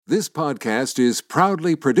This podcast is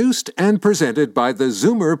proudly produced and presented by the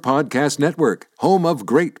Zoomer Podcast Network, home of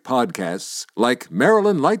great podcasts like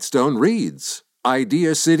Marilyn Lightstone Reads,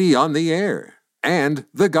 Idea City on the Air, and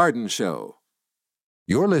The Garden Show.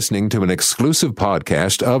 You're listening to an exclusive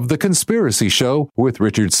podcast of The Conspiracy Show with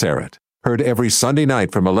Richard Serrett. Heard every Sunday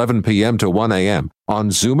night from 11 p.m. to 1 a.m. on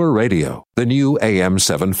Zoomer Radio, the new AM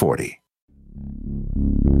 740.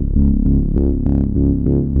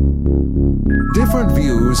 Different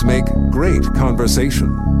views make great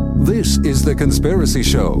conversation. This is The Conspiracy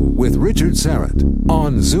Show with Richard Serrett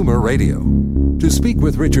on Zoomer Radio. To speak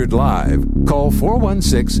with Richard live, call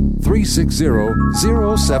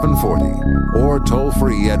 416-360-0740 or toll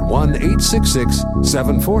free at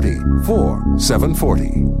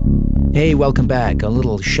 1-866-740-4740. Hey, welcome back. A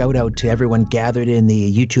little shout out to everyone gathered in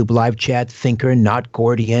the YouTube live chat. Thinker, Not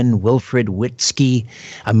Gordian, Wilfred Witzke,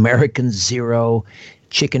 American Zero,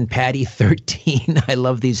 Chicken Patty 13. I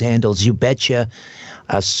love these handles. You Betcha.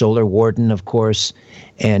 Solar Warden, of course.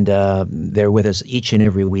 And they're with us each and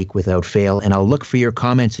every week without fail. And I'll look for your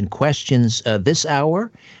comments and questions this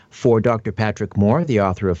hour for Dr. Patrick Moore, the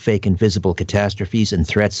author of Fake and Visible Catastrophes and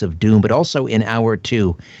Threats of Doom, but also in hour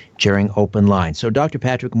two during Open Line. So, Dr.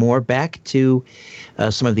 Patrick Moore, back to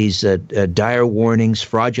some of these dire warnings,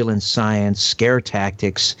 fraudulent science, scare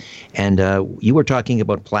tactics, and you were talking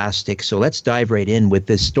about plastic. So let's dive right in with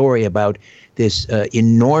this story about this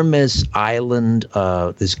enormous island,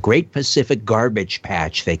 this Great Pacific Garbage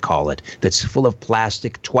Patch, they call it, that's full of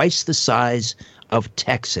plastic, twice the size of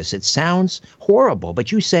Texas. It sounds horrible,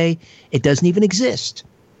 but you say it doesn't even exist.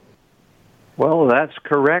 Well, that's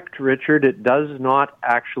correct, Richard. It does not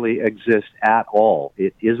actually exist at all.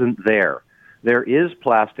 It isn't there. There is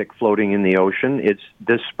plastic floating in the ocean. It's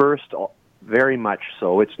dispersed very much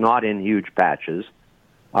so. It's not in huge patches.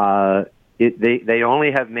 They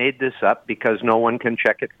only have made this up because no one can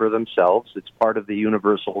check it for themselves. It's part of the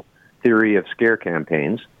universal theory of scare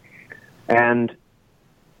campaigns. And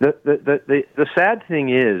the sad thing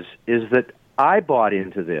is that I bought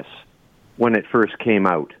into this when it first came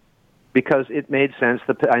out because it made sense.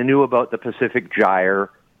 I knew about the Pacific Gyre,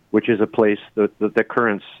 which is a place that the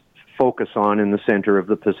currents focus on in the center of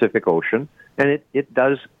the Pacific Ocean, and it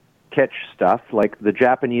does catch stuff like the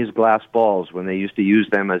Japanese glass balls when they used to use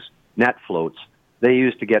them as net floats. They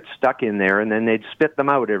used to get stuck in there, and then they'd spit them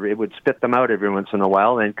out. It would spit them out every once in a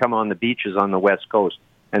while, and come on the beaches on the West Coast,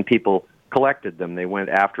 and people collected them. They went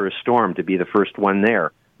after a storm to be the first one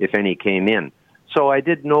there, if any came in. So I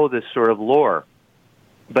did know this sort of lore.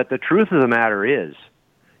 But the truth of the matter is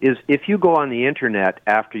if you go on the internet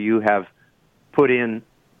after you have put in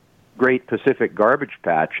Great Pacific Garbage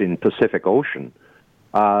Patch in Pacific Ocean,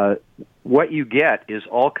 what you get is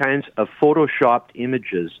all kinds of photoshopped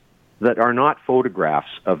images that are not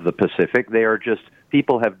photographs of the Pacific. They are just,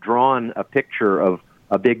 people have drawn a picture of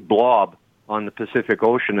a big blob on the Pacific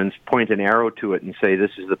Ocean and point an arrow to it and say,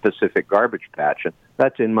 this is the Pacific Garbage Patch. And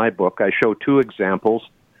that's in my book. I show two examples.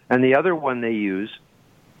 And the other one they use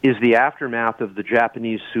is the aftermath of the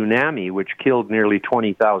Japanese tsunami, which killed nearly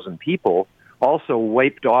 20,000 people, also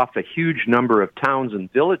wiped off a huge number of towns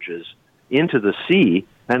and villages into the sea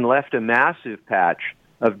and left a massive patch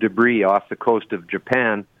of debris off the coast of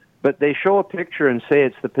Japan. But they show a picture and say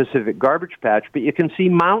it's the Pacific Garbage Patch, but you can see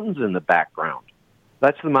mountains in the background.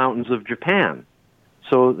 That's the mountains of Japan.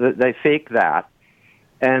 So they fake that.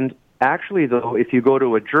 And actually, though, if you go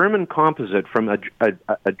to a German composite from a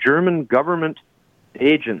German government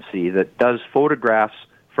agency that does photographs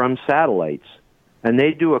from satellites, and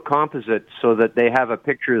they do a composite so that they have a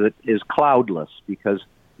picture that is cloudless, because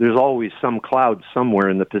there's always some clouds somewhere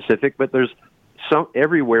in the Pacific, but there's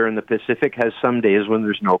everywhere in the Pacific has some days when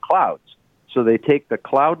there's no clouds. So they take the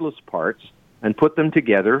cloudless parts and put them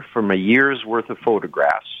together from a year's worth of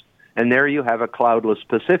photographs. And there you have a cloudless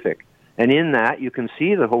Pacific. And in that, you can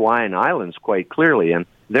see the Hawaiian Islands quite clearly, and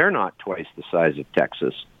they're not twice the size of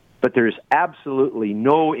Texas. But there's absolutely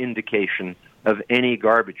no indication of any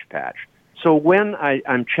garbage patch. So when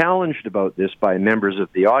I'm challenged about this by members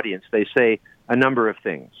of the audience, they say a number of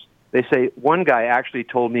things. They say, one guy actually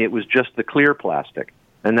told me it was just the clear plastic,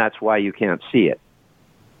 and that's why you can't see it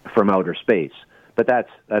from outer space. But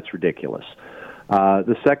that's ridiculous.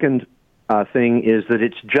 The second thing is that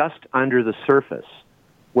it's just under the surface.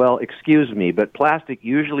 Well, excuse me, but plastic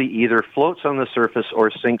usually either floats on the surface or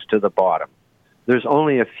sinks to the bottom. There's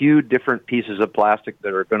only a few different pieces of plastic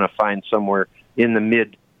that are going to find somewhere in the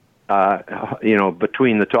mid,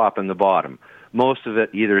 between the top and the bottom. Most of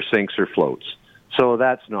it either sinks or floats. So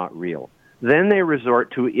that's not real. Then they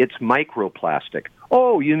resort to it's microplastic.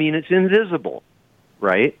 Oh, you mean it's invisible,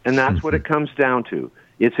 right? And that's what it comes down to.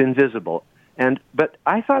 It's invisible. But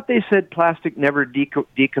I thought they said plastic never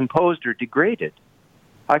decomposed or degraded.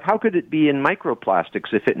 Like, how could it be in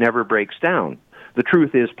microplastics if it never breaks down? The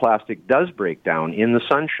truth is plastic does break down in the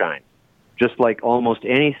sunshine, just like almost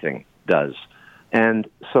anything does. And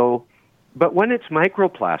so, but when it's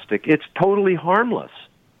microplastic, it's totally harmless.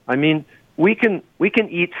 I mean, we can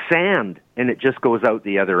eat sand and it just goes out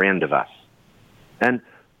the other end of us. And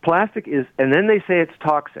plastic is, and then they say it's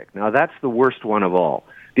toxic. Now that's the worst one of all,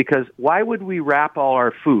 because why would we wrap all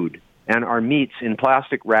our food and our meats in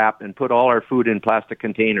plastic wrap and put all our food in plastic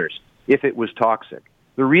containers if it was toxic?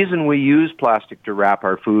 The reason we use plastic to wrap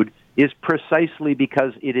our food is precisely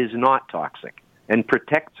because it is not toxic and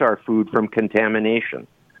protects our food from contamination.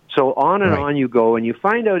 So on and on you go, and you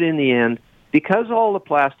find out in the end, because all the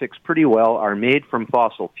plastics pretty well are made from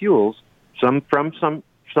fossil fuels, some from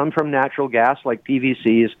natural gas, like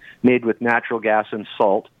PVC is made with natural gas and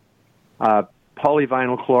salt.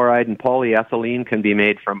 Polyvinyl chloride and polyethylene can be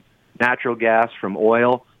made from natural gas, from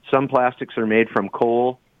oil. Some plastics are made from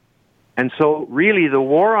coal. And so really the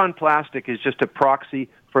war on plastic is just a proxy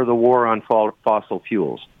for the war on fossil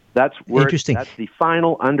fuels. That's where that's the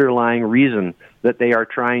final underlying reason that they are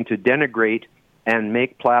trying to denigrate and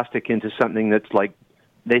make plastic into something that's like,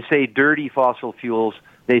 they say dirty fossil fuels,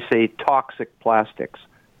 they say toxic plastics.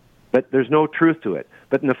 But there's no truth to it.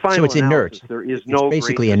 But in the final analysis, there is no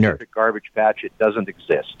basically inert garbage patch. It doesn't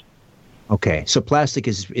exist. Okay, so plastic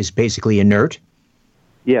is basically inert?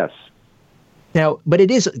 Yes. Now, but it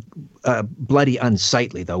is bloody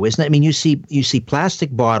unsightly, though, isn't it? I mean, you see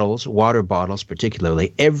plastic bottles, water bottles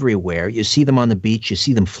particularly, everywhere. You see them on the beach. You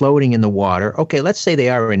see them floating in the water. Okay, let's say they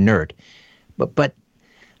are inert, but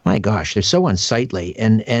my gosh, they're so unsightly.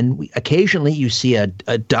 And occasionally you see a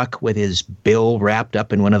duck with his bill wrapped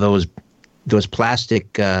up in one of those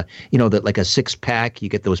plastic, that like a 6-pack. You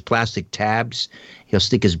get those plastic tabs. He'll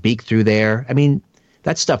stick his beak through there. I mean,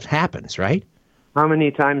 that stuff happens, right? How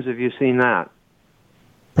many times have you seen that?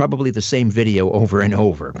 Probably the same video over and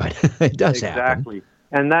over, but it does happen. Exactly.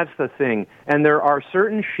 And that's the thing. And there are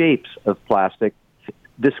certain shapes of plastic.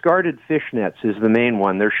 Discarded fish nets is the main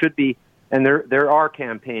one. There should be, and there are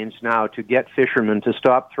campaigns now to get fishermen to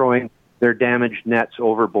stop throwing their damaged nets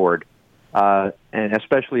overboard, and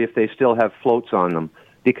especially if they still have floats on them,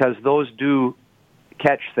 because those do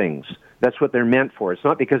catch things. That's what they're meant for. It's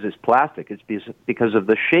not because it's plastic. It's because of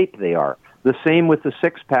the shape they are. The same with the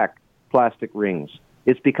 6-pack plastic rings.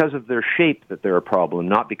 It's because of their shape that they're a problem,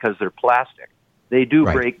 not because they're plastic. They do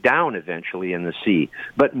break down eventually in the sea.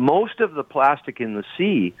 But most of the plastic in the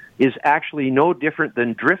sea is actually no different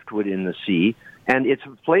than driftwood in the sea, and it's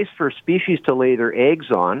a place for species to lay their eggs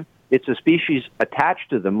on. It's a species attached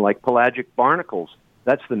to them, like pelagic barnacles.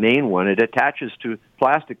 That's the main one. It attaches to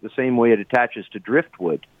plastic the same way it attaches to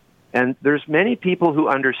driftwood. And there's many people who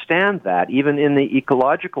understand that, even in the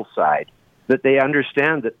ecological side, that they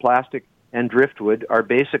understand that plastic and driftwood are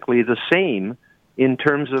basically the same in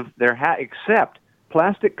terms of their except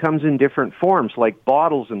plastic comes in different forms, like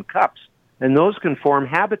bottles and cups, and those can form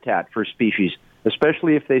habitat for species,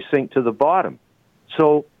 especially if they sink to the bottom.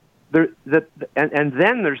 So, and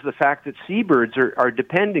then there's the fact that seabirds are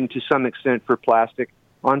depending to some extent for plastic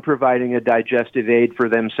on providing a digestive aid for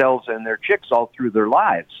themselves and their chicks all through their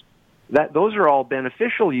lives. Those are all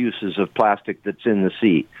beneficial uses of plastic that's in the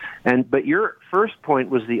sea. But your first point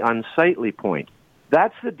was the unsightly point.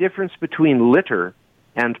 That's the difference between litter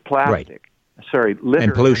and plastic. Sorry, litter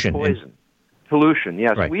and pollution. And poison. Pollution,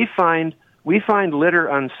 yes. Right. We find litter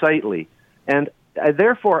unsightly. And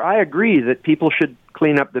therefore, I agree that people should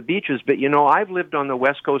clean up the beaches. But, I've lived on the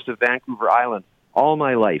west coast of Vancouver Island all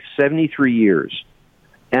my life, 73 years.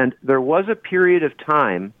 And there was a period of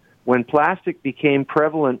time when plastic became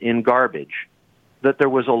prevalent in garbage, that there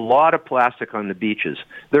was a lot of plastic on the beaches.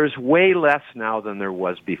 There's way less now than there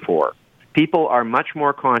was before. People are much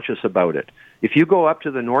more conscious about it. If you go up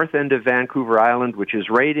to the north end of Vancouver Island, which is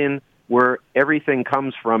right in where everything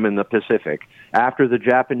comes from in the Pacific, after the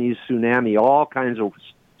Japanese tsunami, all kinds of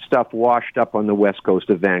stuff washed up on the west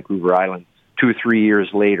coast of Vancouver Island 2-3 years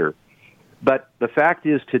later. But the fact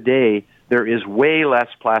is today, there is way less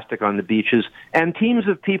plastic on the beaches, and teams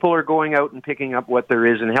of people are going out and picking up what there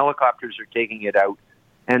is, and helicopters are taking it out.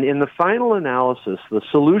 And in the final analysis, the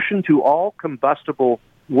solution to all combustible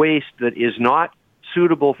waste that is not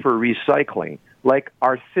suitable for recycling, like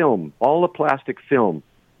our film, all the plastic film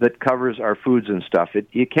that covers our foods and stuff,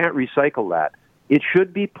 you can't recycle that. It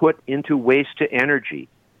should be put into waste to energy.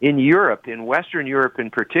 In Europe, in Western Europe in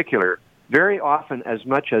particular, very often as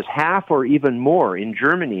much as half or even more, in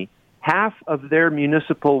Germany, half of their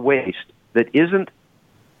municipal waste that isn't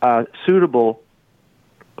suitable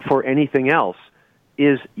for anything else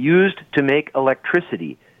is used to make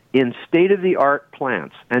electricity in state-of-the-art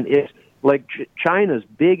plants. And it's like China's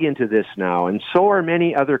big into this now, and so are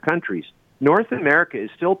many other countries. North America is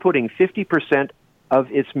still putting 50%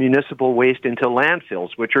 of its municipal waste into landfills,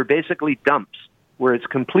 which are basically dumps, where it's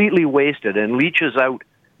completely wasted and leaches out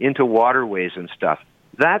into waterways and stuff.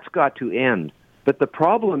 That's got to end. But the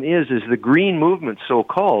problem is the green movement,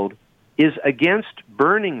 so-called, is against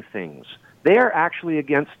burning things. They are actually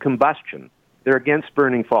against combustion. They're against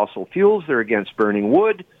burning fossil fuels. They're against burning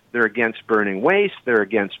wood. They're against burning waste. They're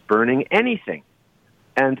against burning anything.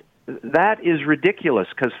 And that is ridiculous,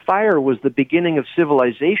 because fire was the beginning of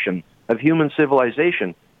civilization, of human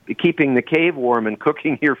civilization, keeping the cave warm and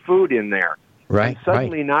cooking your food in there. Right. And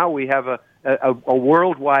suddenly now we have a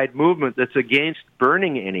worldwide movement that's against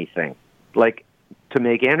burning anything, like to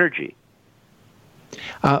make energy.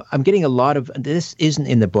 I'm getting a lot of, this isn't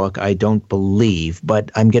in the book, I don't believe, but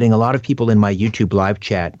I'm getting a lot of people in my YouTube live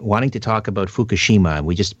chat wanting to talk about Fukushima.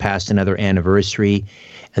 We just passed another anniversary.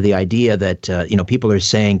 The idea that, people are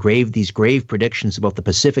saying these grave predictions about the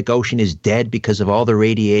Pacific Ocean is dead because of all the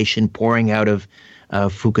radiation pouring out of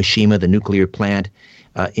Fukushima, the nuclear plant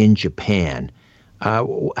in Japan.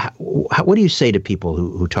 What do you say to people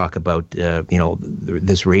who talk about,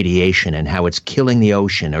 this radiation and how it's killing the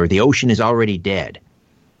ocean, or the ocean is already dead?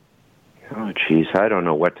 Oh, geez, I don't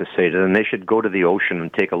know what to say to them. They should go to the ocean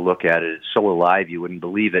and take a look at it. It's so alive you wouldn't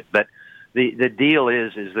believe it. But the deal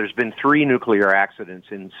is there's been 3 nuclear accidents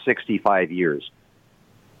in 65 years.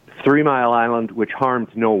 3 Mile Island, which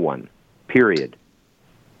harmed no one, period.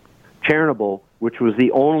 Chernobyl, which was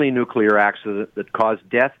the only nuclear accident that caused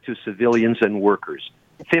death to civilians and workers.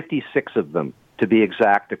 56 of them, to be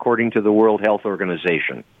exact, according to the World Health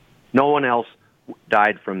Organization. No one else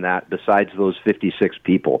died from that besides those 56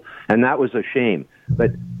 people, and that was a shame.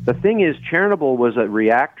 But the thing is, Chernobyl was a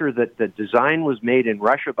reactor that the design was made in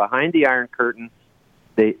Russia behind the Iron Curtain.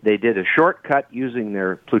 They did a shortcut using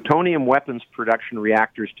their plutonium weapons production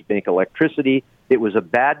reactors to make electricity. It was a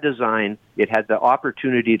bad design. It had the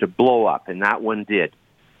opportunity to blow up, and that one did.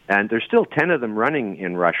 And there's still 10 of them running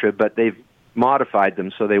in Russia, but they've modified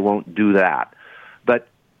them so they won't do that. But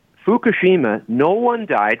Fukushima, no one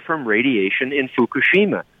died from radiation in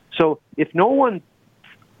Fukushima. So if no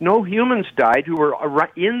humans died who were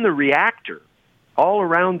in the reactor all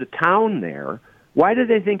around the town there, why do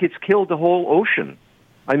they think it's killed the whole ocean?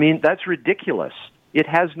 I mean, that's ridiculous. It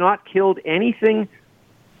has not killed anything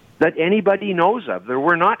that anybody knows of. There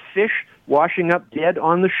were not fish washing up dead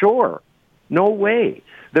on the shore. No way.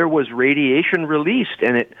 There was radiation released,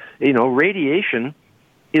 and radiation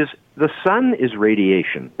is, the sun is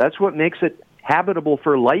radiation. That's what makes it habitable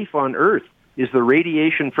for life on Earth, is the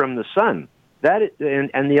radiation from the sun.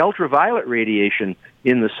 And the ultraviolet radiation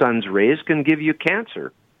in the sun's rays can give you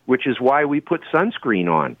cancer, which is why we put sunscreen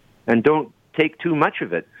on and don't take too much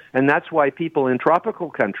of it. And that's why people in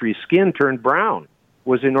tropical countries' skin turned brown,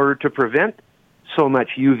 was in order to prevent so much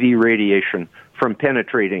UV radiation from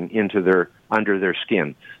penetrating under their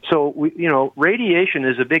skin. So, radiation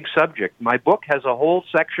is a big subject. My book has a whole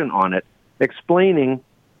section on it explaining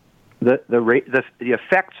the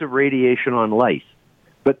effects of radiation on life.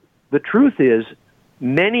 But the truth is,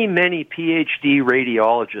 many, many PhD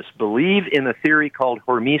radiologists believe in a theory called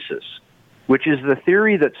hormesis, which is the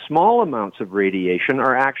theory that small amounts of radiation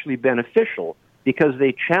are actually beneficial because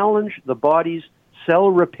they challenge the body's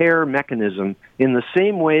cell repair mechanism in the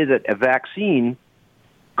same way that a vaccine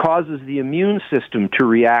causes the immune system to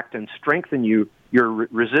react and strengthen your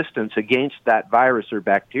resistance against that virus or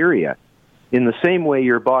bacteria. In the same way,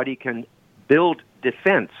 your body can build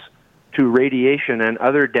defense to radiation and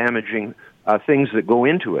other damaging things that go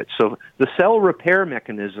into it. So the cell repair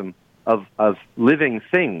mechanism of living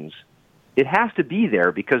things, it has to be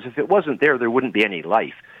there, because if it wasn't there, there wouldn't be any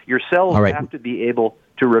life. Your cells have to be able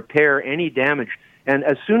to repair any damage. And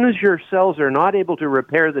as soon as your cells are not able to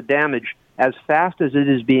repair the damage as fast as it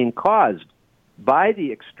is being caused by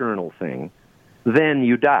the external thing, then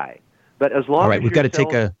you die. But as long as we've got to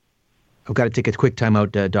take a quick time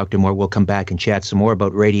out, Dr. Moore. We'll come back and chat some more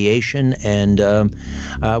about radiation, and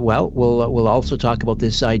we'll also talk about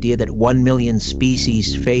this idea that 1 million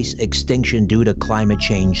species face extinction due to climate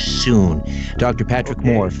change soon. Dr. Patrick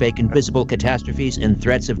Moore, Fake and Visible Catastrophes and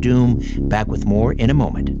Threats of Doom. Back with more in a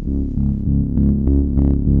moment.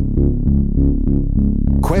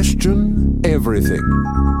 Question everything.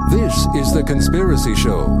 This is The Conspiracy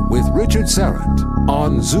Show with Richard Syrett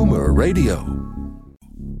on Zoomer Radio.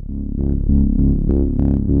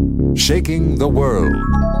 Shaking the world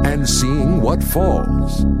and seeing what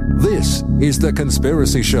falls. This is The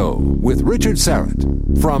Conspiracy Show with Richard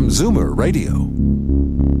Syrett from Zoomer Radio.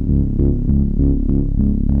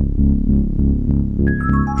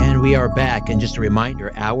 And we are back. And just a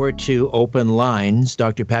reminder, hour 2 open lines.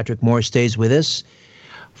 Dr. Patrick Moore stays with us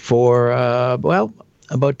for,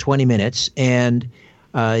 about 20 minutes. And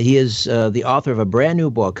he is the author of a brand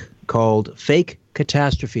new book called Fake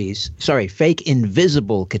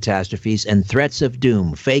Invisible Catastrophes and Threats of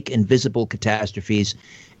Doom. Fake Invisible Catastrophes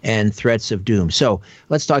and Threats of Doom. So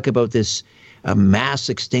let's talk about this mass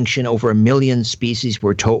extinction. Over 1 million species,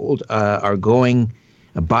 we're told, are going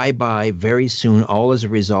bye-bye very soon, all as a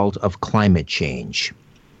result of climate change.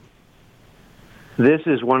 This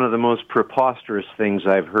is one of the most preposterous things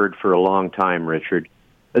I've heard for a long time, Richard.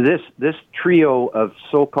 This trio of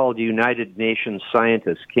so-called United Nations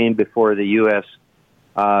scientists came before the U.S.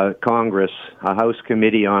 Congress, a House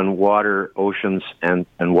Committee on Water, Oceans, and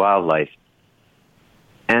Wildlife,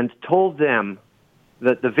 and told them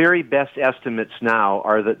that the very best estimates now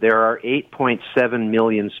are that there are 8.7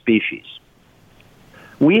 million species.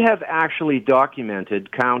 We have actually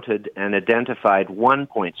documented, counted, and identified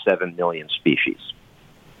 1.7 million species,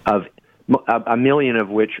 of 1 million of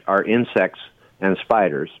which are insects and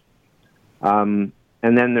spiders. And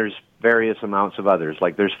then there's various amounts of others,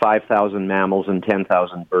 like there's 5,000 mammals and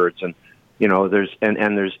 10,000 birds, and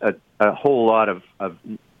there's a whole lot of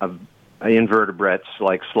invertebrates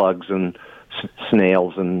like slugs and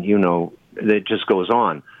snails, and it just goes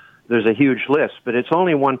on. There's a huge list, but it's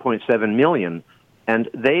only 1.7 million. And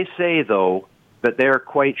they say, though, that they're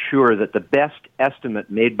quite sure that the best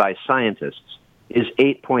estimate made by scientists is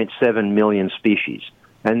 8.7 million species.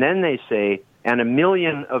 And then they say, and 1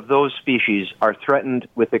 million of those species are threatened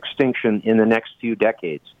with extinction in the next few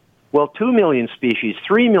decades. Well, 2 million species,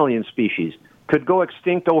 3 million species could go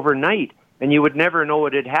extinct overnight, and you would never know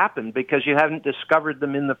it had happened because you haven't discovered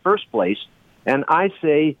them in the first place. And I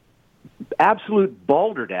say, absolute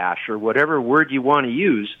balderdash, or whatever word you want to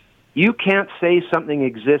use. You can't say something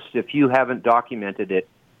exists if you haven't documented it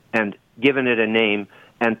and given it a name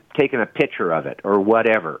and taken a picture of it or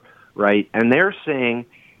whatever, right? And they're saying,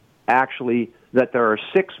 actually, that there are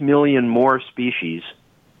 6 million more species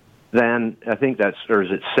than, I think that's, or is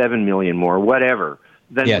it 7 million more, whatever,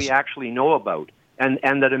 than yes, we actually know about. And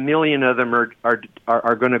that 1 million of them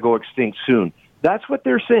are going to go extinct soon. That's what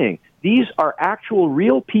they're saying. These are actual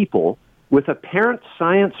real people with apparent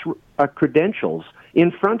science credentials in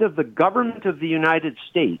front of the government of the United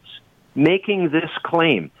States making this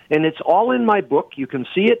claim. And it's all in my book. You can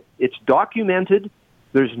see it. It's documented.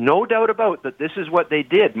 There's no doubt about that this is what they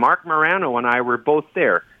did. Mark Morano and I were both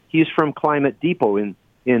there. He's from Climate Depot in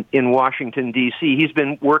Washington, D.C. He's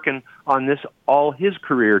been working on this all his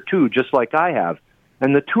career, too, just like I have.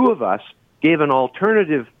 And the two of us gave an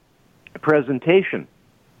alternative presentation.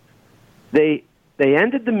 They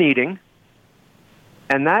ended the meeting,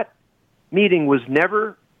 and that meeting was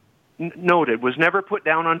never noted, was never put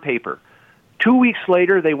down on paper. 2 weeks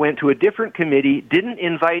later, they went to a different committee, didn't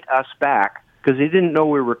invite us back because they didn't know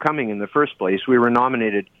we were coming in the first place. We were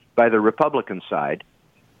nominated by the Republican side.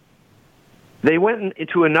 They went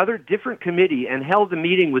into another different committee and held a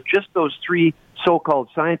meeting with just those 3 so-called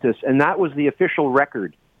scientists, and that was the official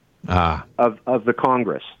record of the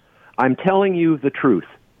Congress. I'm telling you the truth.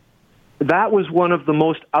 That was one of the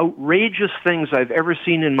most outrageous things I've ever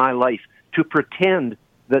seen in my life, to pretend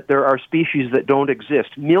that there are species that don't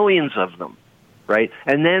exist, millions of them, right?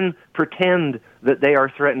 And then pretend that they are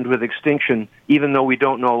threatened with extinction, even though we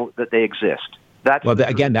don't know that they exist. That's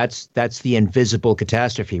the invisible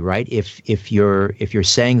catastrophe, right? If you're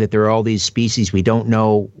saying that there are all these species we don't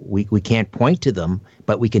know, we can't point to them,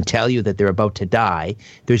 but we can tell you that they're about to die.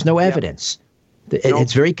 There's no evidence.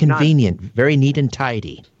 It's very convenient, very neat and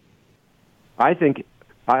tidy. I think,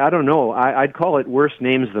 I don't know, I'd call it worse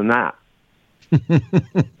names than that.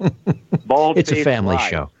 It's a family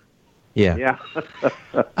show. Yeah.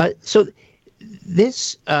 So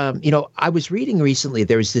this, I was reading recently,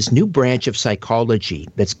 there's this new branch of psychology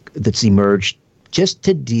that's emerged just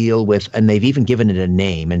to deal with, and they've even given it a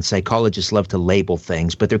name, and psychologists love to label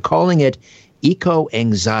things, but they're calling it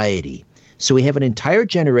eco-anxiety. So we have an entire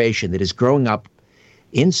generation that is growing up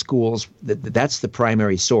in schools, that's the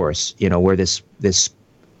primary source, where this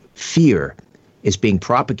fear is being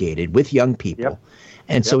propagated with young people. Yep.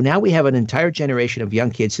 And so now we have an entire generation of young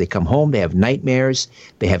kids. They come home, they have nightmares,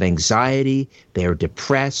 they have anxiety, they are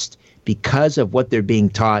depressed because of what they're being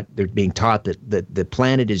taught. They're being taught that the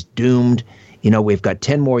planet is doomed. We've got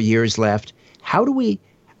 10 more years left. How did we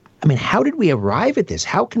arrive at this?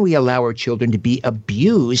 How can we allow our children to be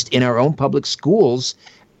abused in our own public schools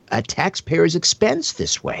at taxpayers' expense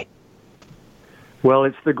this way? Well,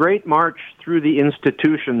 it's the great march through the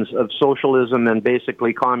institutions of socialism and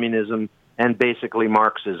basically communism and basically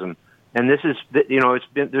Marxism and this is,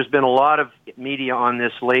 there's been a lot of media on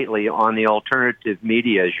this lately, on the alternative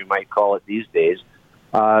media, as you might call it these days,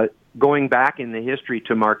 going back in the history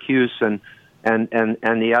to Marcuse and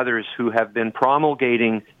the others who have been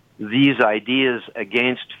promulgating these ideas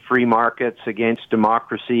against free markets, against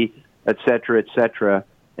democracy, et cetera,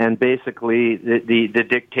 and basically the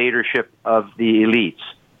dictatorship of the elites,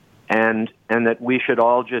 and that we should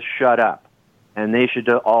all just shut up, and they should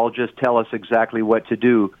all just tell us exactly what to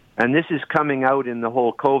do. And this is coming out in the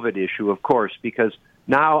whole COVID issue, of course, because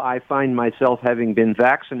now I find myself having been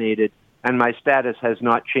vaccinated, and my status has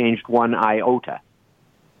not changed one iota.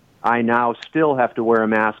 I now still have to wear a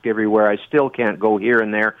mask everywhere. I still can't go here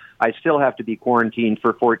and there. I still have to be quarantined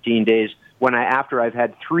for 14 days. After I've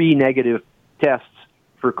had 3 negative tests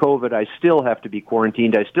for COVID, I still have to be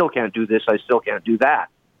quarantined. I still can't do this. I still can't do that.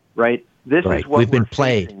 Right? This is what we've been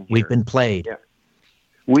played. We've been played. Yeah.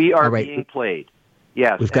 We are being played.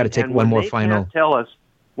 Yes. We've got to take one more final.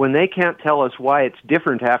 When they can't tell us why it's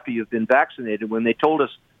different after you've been vaccinated, when they told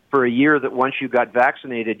us for a year that once you got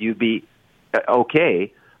vaccinated you'd be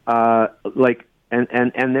okay, and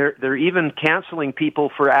they're even canceling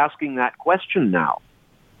people for asking that question now.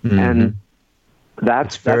 Mm-hmm. And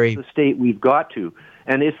that's the state we've got to.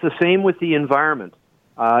 And it's the same with the environment.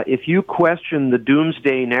 If you question the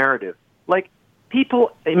doomsday narrative,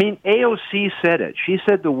 AOC said it. She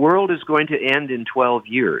said the world is going to end in 12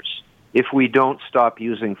 years if we don't stop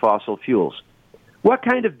using fossil fuels. What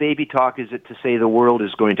kind of baby talk is it to say the world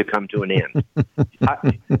is going to come to an end?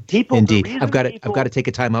 Indeed. I've got to take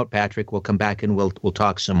a time out, Patrick. We'll come back and we'll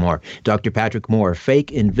talk some more. Dr. Patrick Moore,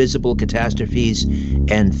 Fake, Invisible Catastrophes,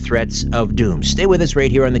 and Threats of Doom. Stay with us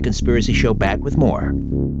right here on The Conspiracy Show. Back with more.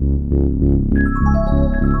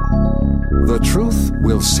 The truth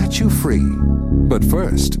will set you free, but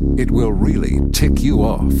first, it will really tick you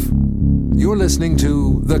off. You're listening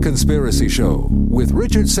to The Conspiracy Show with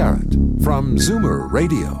Richard Syrett from Zoomer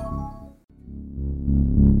Radio.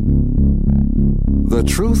 The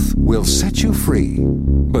truth will set you free,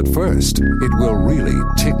 but first, it will really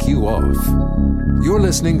tick you off. You're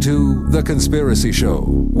listening to The Conspiracy Show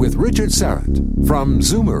with Richard Syrett from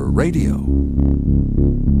Zoomer Radio.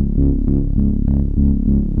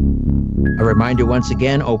 A reminder once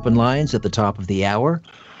again, open lines at the top of the hour.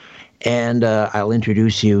 And I'll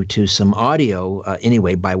introduce you to some audio,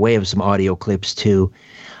 by way of some audio clips, to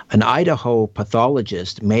an Idaho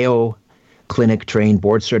pathologist, Mayo Clinic trained,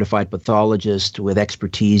 board certified pathologist with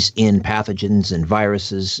expertise in pathogens and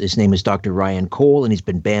viruses. His name is Dr. Ryan Cole, and he's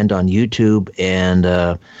been banned on YouTube.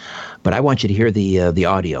 But I want you to hear the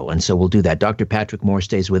audio, and so we'll do that. Dr. Patrick Moore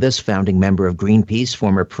stays with us, founding member of Greenpeace,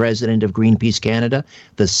 former president of Greenpeace Canada,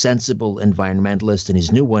 the sensible environmentalist, and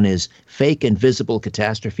his new one is Fake, Invisible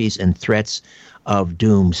Catastrophes, and Threats of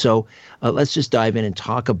Doom. So let's just dive in and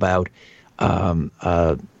talk about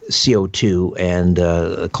CO2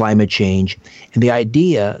 and climate change, and the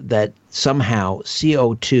idea that somehow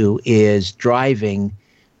CO2 is driving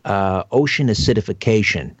ocean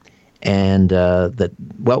acidification. And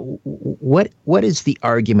what is the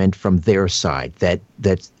argument from their side that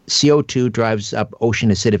CO2 drives up ocean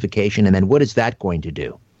acidification, and then what is that going to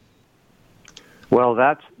do? Well,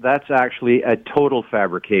 that's actually a total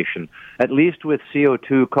fabrication. At least with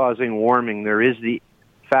CO2 causing warming, there is the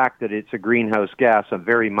fact that it's a greenhouse gas, a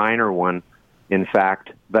very minor one, in fact,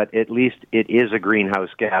 but at least it is a greenhouse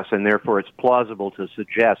gas, and therefore it's plausible to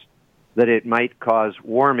suggest that it might cause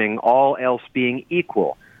warming, all else being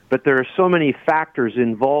equal. But there are so many factors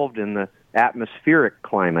involved in the atmospheric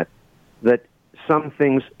climate that some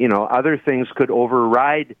things, other things could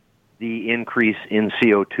override the increase in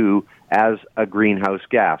CO2 as a greenhouse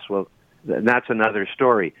gas. Well, that's another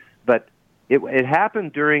story. But it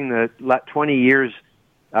happened during the 20 years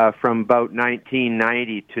from about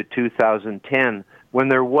 1990 to 2010, when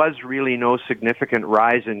there was really no significant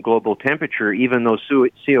rise in global temperature, even though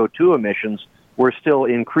CO2 emissions were still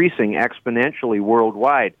increasing exponentially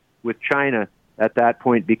worldwide, with China at that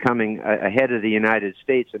point becoming ahead of the United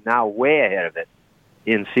States and now way ahead of it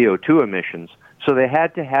in CO2 emissions. So they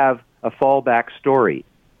had to have a fallback story.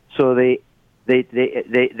 So they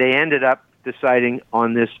ended up deciding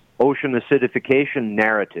on this ocean acidification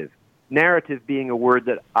narrative. Narrative being a word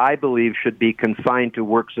that I believe should be confined to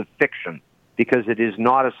works of fiction, because it is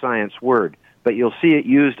not a science word, but you'll see it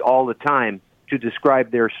used all the time to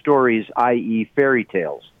describe their stories, i.e. fairy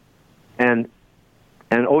tales. And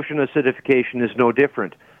ocean acidification is no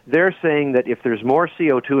different. They're saying that if there's more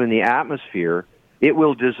CO2 in the atmosphere, it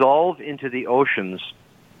will dissolve into the oceans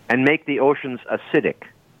and make the oceans acidic.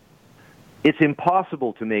 It's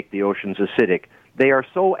impossible to make the oceans acidic. They are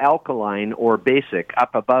so alkaline or basic,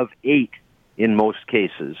 up above 8 in most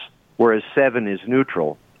cases, whereas 7 is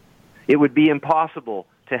neutral, it would be impossible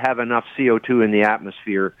to have enough CO2 in the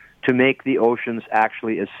atmosphere to make the oceans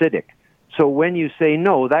actually acidic. So when you say,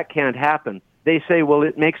 no, that can't happen, they say, well,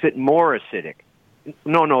 it makes it more acidic.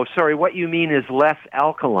 No, sorry, what you mean is less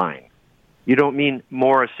alkaline. You don't mean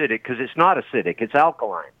more acidic, because it's not acidic, it's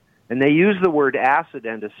alkaline. And they use the word acid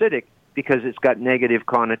and acidic because it's got negative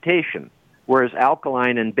connotation, whereas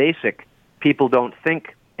alkaline and basic, people don't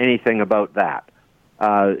think anything about that.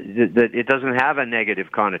 That it doesn't have a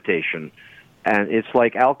negative connotation. And it's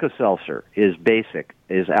like Alka-Seltzer is basic,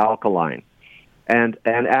 is alkaline. And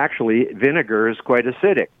actually, vinegar is quite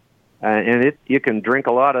acidic. And you can drink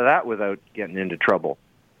a lot of that without getting into trouble.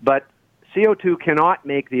 But CO2 cannot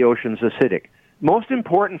make the oceans acidic. Most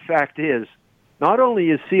important fact is, not only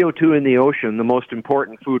is CO2 in the ocean the most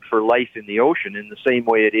important food for life in the ocean in the same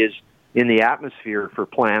way it is in the atmosphere for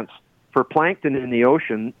plants, for plankton in the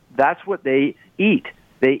ocean, that's what they eat.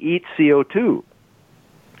 They eat CO2.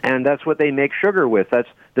 And that's what they make sugar with. That's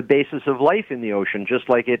the basis of life in the ocean, just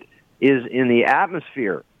like it is in the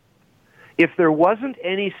atmosphere. If there wasn't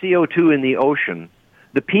any CO2 in the ocean,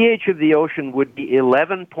 the pH of the ocean would be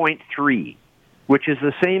 11.3, which is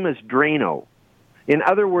the same as Drano. In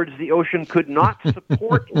other words, the ocean could not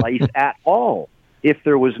support life at all if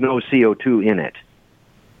there was no CO2 in it.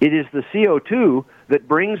 It is the CO2 that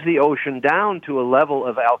brings the ocean down to a level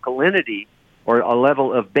of alkalinity or a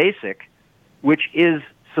level of basic, which is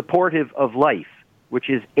supportive of life, which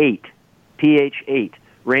is 8, pH 8,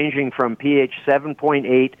 ranging from pH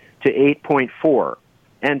 7.8 to 8.4.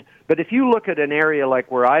 But if you look at an area like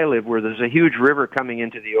where I live, where there's a huge river coming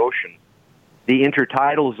into the ocean, the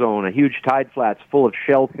intertidal zone, a huge tide flats full of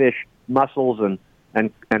shellfish, mussels,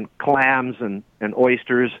 and clams and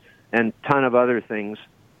oysters and a ton of other things,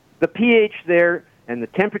 the pH there and the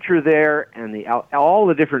temperature there and all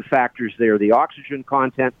the different factors there, the oxygen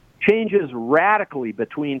content, changes radically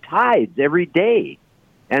between tides every day,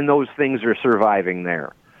 and those things are surviving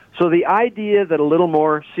there. So the idea that a little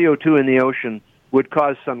more CO2 in the ocean would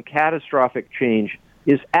cause some catastrophic change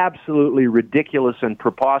is absolutely ridiculous and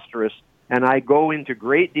preposterous, and I go into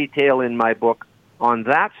great detail in my book on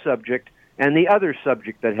that subject and the other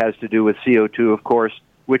subject that has to do with CO2, of course,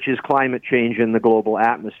 which is climate change in the global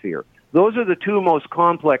atmosphere. Those are the two most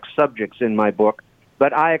complex subjects in my book,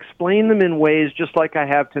 but I explain them in ways, just like I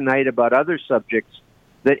have tonight about other subjects,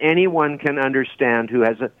 that anyone can understand who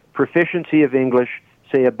has a proficiency of English,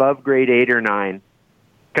 say above grade 8 or 9,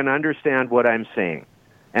 can understand what I'm saying.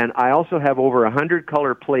 And I also have over 100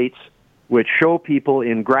 color plates which show people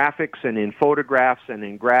in graphics and in photographs and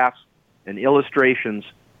in graphs and illustrations,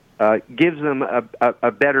 gives them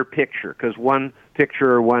a better picture, because one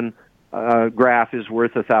picture or one graph is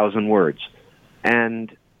worth 1,000 words.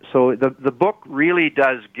 And so the book really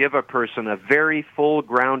does give a person a very full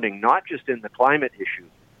grounding, not just in the climate issue,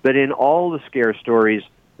 but in all the scare stories,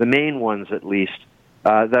 the main ones at least,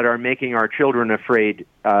 that are making our children afraid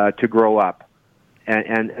to grow up.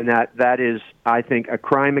 And that is, I think, a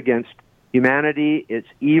crime against humanity. It's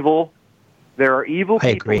evil. There are evil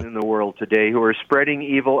people in the world today who are spreading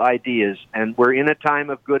evil ideas, and we're in a time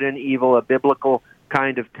of good and evil, a biblical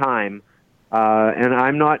kind of time. And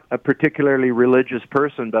I'm not a particularly religious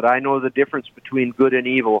person, but I know the difference between good and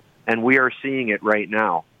evil, and we are seeing it right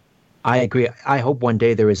now. I agree. I hope one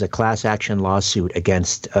day there is a class action lawsuit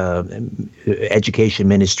against education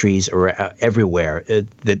ministries or everywhere.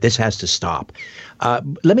 That this has to stop.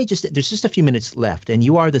 There's just a few minutes left, and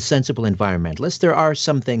you are the sensible environmentalist. There are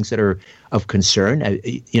some things that are of concern.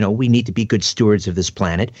 We need to be good stewards of this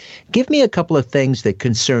planet. Give me a couple of things that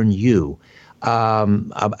concern you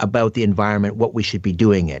about the environment, what we should be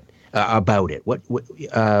doing about it. What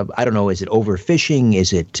I don't know, is it overfishing?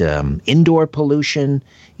 Is it indoor pollution?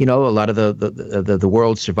 A lot of the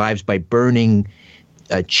world survives by burning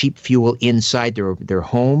cheap fuel inside their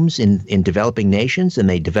homes in developing nations, and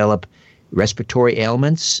they develop respiratory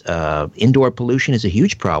ailments. Indoor pollution is a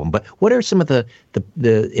huge problem. But what are some of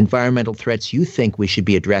the environmental threats you think we should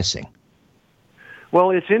be addressing?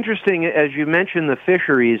 Well, it's interesting, as you mentioned, the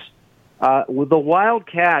fisheries. The wild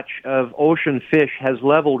catch of ocean fish has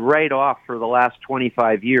leveled right off for the last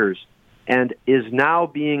 25 years and is now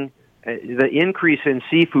being, the increase in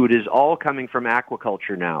seafood is all coming from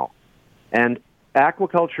aquaculture now. And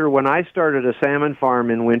aquaculture, when I started a salmon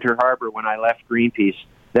farm in Winter Harbor when I left Greenpeace,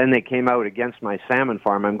 then they came out against my salmon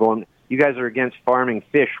farm. I'm going, you guys are against farming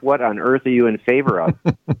fish. What on earth are you in favor of?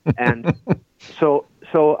 And so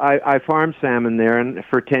I farmed salmon there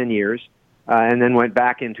for 10 years. And then went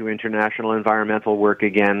back into international environmental work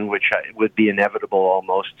again, which would be inevitable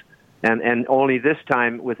almost. And only this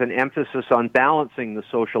time with an emphasis on balancing the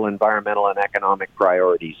social, environmental, and economic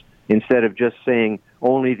priorities instead of just saying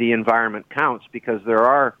only the environment counts, because there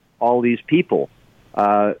are all these people,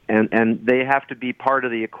 and they have to be part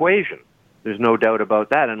of the equation. There's no doubt about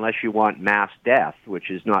that, unless you want mass death, which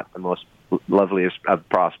is not the most loveliest of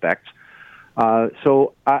prospects.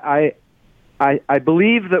 So I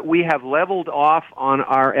believe that we have leveled off on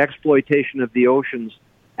our exploitation of the oceans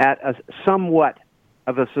at a somewhat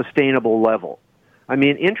of a sustainable level. I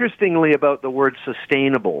mean, interestingly about the word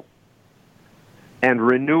sustainable and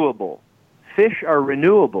renewable, fish are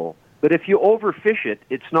renewable, but if you overfish it,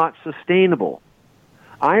 it's not sustainable.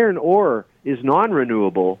 Iron ore is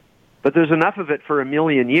non-renewable, but there's enough of it for 1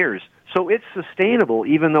 million years. So it's sustainable,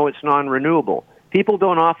 even though it's non-renewable. People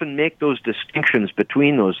don't often make those distinctions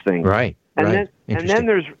between those things. Right. And then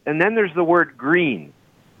there's the word green,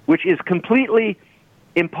 which is completely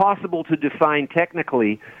impossible to define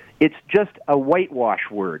technically. It's just a whitewash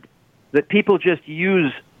word that people just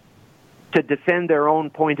use to defend their own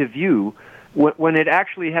point of view, when it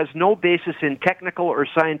actually has no basis in technical or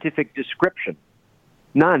scientific description.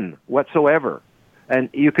 None whatsoever. And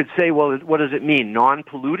you could say, well, what does it mean?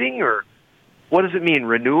 Non-polluting? Or what does it mean?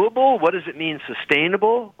 Renewable? What does it mean?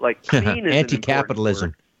 Sustainable? Like clean is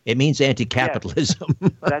anti-capitalism. It means anti-capitalism.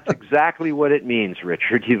 Yes, that's exactly what it means,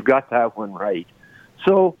 Richard. You've got that one right.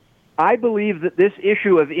 So I believe that this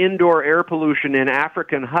issue of indoor air pollution in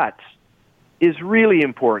African huts is really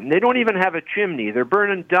important. They don't even have a chimney. They're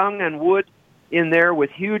burning dung and wood in there with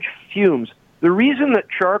huge fumes. The reason that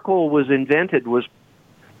charcoal was invented was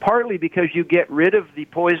partly because you get rid of the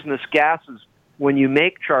poisonous gases when you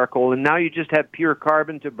make charcoal, and now you just have pure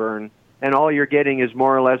carbon to burn, and all you're getting is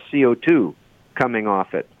more or less CO2 coming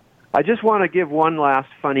off it. I just want to give one last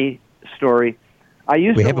funny story. I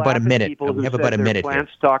used to laugh at people who said their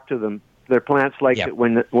plants talk to them. Their plants like it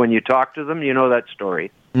when you talk to them. You know that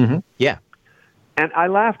story. Mm-hmm. Yeah. And I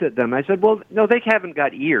laughed at them. I said, well, no, they haven't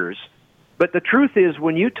got ears. But the truth is,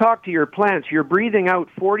 when you talk to your plants, you're breathing out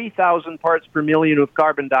 40,000 parts per million of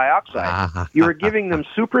carbon dioxide. You're giving them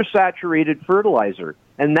supersaturated fertilizer,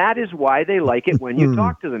 and that is why they like it when you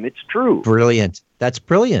talk to them. It's true. Brilliant. That's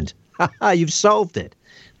brilliant. You've solved it.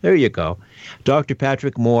 There you go. Dr.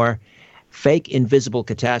 Patrick Moore, Fake Invisible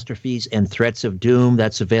Catastrophes and Threats of Doom.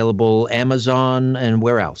 That's available Amazon and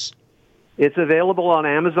where else? It's available on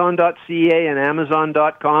Amazon.ca and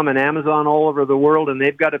Amazon.com and Amazon all over the world, and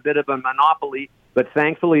they've got a bit of a monopoly, but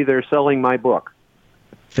thankfully they're selling my book.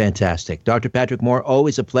 Fantastic. Dr. Patrick Moore,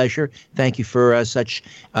 always a pleasure. Thank you for such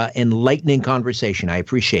enlightening conversation. I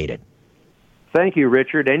appreciate it. Thank you,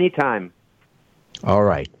 Richard. Anytime. All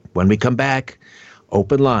right. When we come back,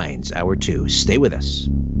 Open Lines, Hour 2. Stay with us.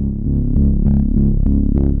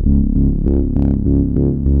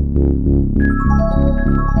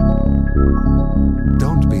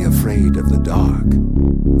 Don't be afraid of the dark.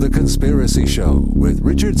 The Conspiracy Show with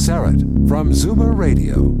Richard Serrett from Zoomer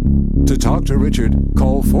Radio. To talk to Richard,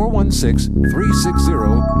 call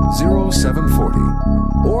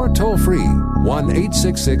 416-360-0740 or toll free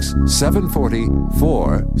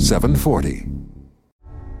 1-866-740-4740.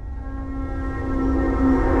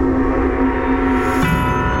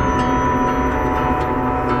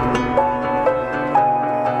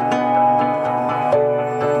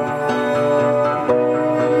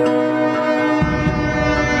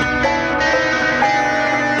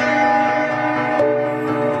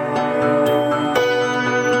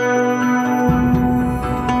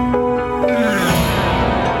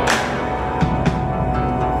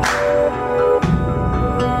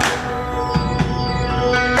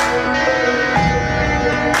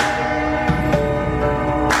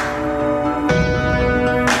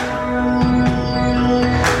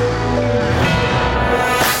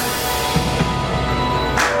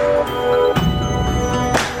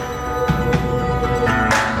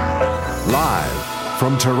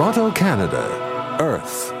 From Toronto, Canada,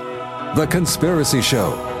 Earth. The Conspiracy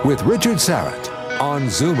Show with Richard Serrett on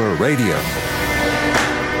Zoomer Radio.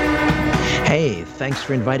 Hey, thanks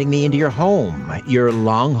for inviting me into your home, your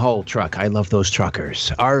long-haul truck. I love those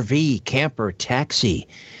truckers. RV, camper, taxi.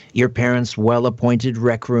 Your parents' well-appointed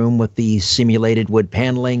rec room with the simulated wood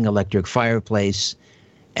paneling, electric fireplace,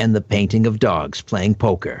 and the painting of dogs playing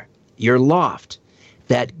poker. Your loft,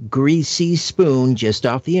 that greasy spoon just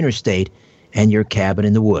off the interstate, and your cabin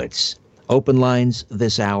in the woods. Open lines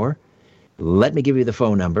this hour. Let me give you the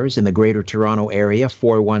phone numbers in the Greater Toronto Area,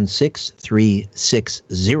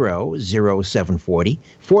 416-360-0740,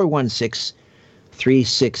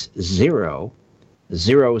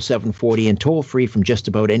 416-360-0740, and toll-free from just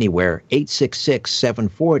about anywhere,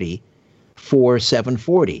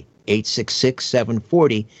 866-740-4740,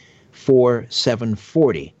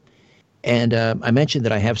 866-740-4740. And I mentioned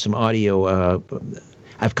that I have some audio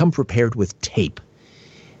I've come prepared with tape.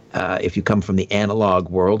 If you come from the analog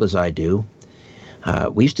world, as I do,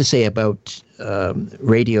 we used to say about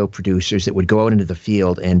radio producers that would go out into the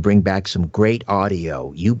field and bring back some great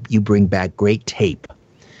audio. You bring back great tape.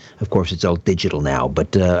 Of course, it's all digital now,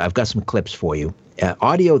 but I've got some clips for you.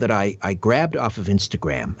 Audio that I grabbed off of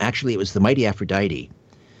Instagram. Actually, it was the Mighty Aphrodite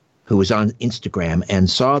who was on Instagram and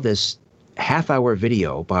saw this half-hour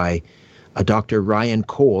video by Dr. Ryan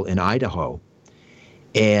Cole in Idaho.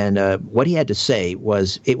 And what he had to say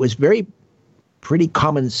was, it was pretty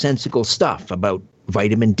commonsensical stuff about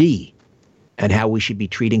vitamin D and how we should be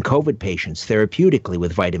treating COVID patients therapeutically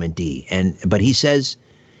with vitamin D. But he says,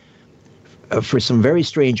 for some very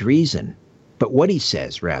strange reason,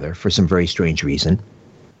 for some very strange reason,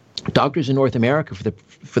 doctors in North America,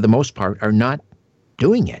 for the most part, are not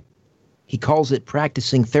doing it. He calls it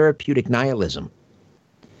practicing therapeutic nihilism.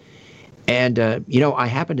 And, I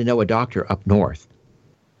happen to know a doctor up north.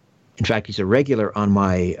 In fact, he's a regular on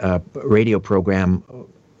my radio program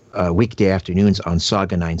weekday afternoons on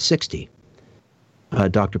Saga 960,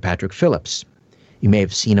 Dr. Patrick Phillips. You may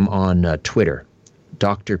have seen him on Twitter,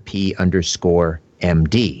 Dr. P_MD.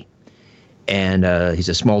 And he's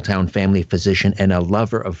a small-town family physician and a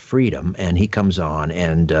lover of freedom. And he comes on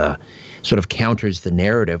and sort of counters the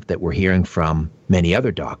narrative that we're hearing from many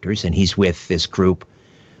other doctors. And he's with this group,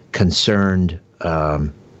 Concerned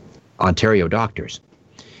Ontario Doctors.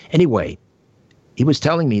 Anyway, he was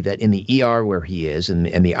telling me that in the ER where he is, and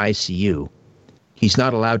the ICU, he's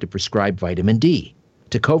not allowed to prescribe vitamin D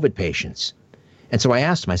to COVID patients. And so I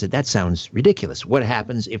asked him, I said, that sounds ridiculous. What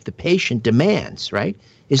happens if the patient demands, right?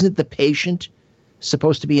 Isn't the patient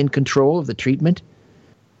supposed to be in control of the treatment?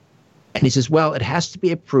 And he says, well, it has to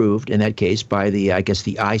be approved in that case by the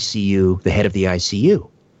ICU, the head of the ICU.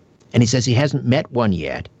 And he says he hasn't met one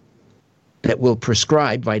yet that will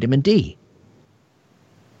prescribe vitamin D.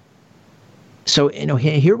 So,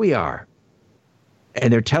 here we are.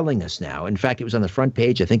 And they're telling us now, in fact, it was on the front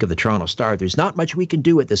page, I think, of the Toronto Star, there's not much we can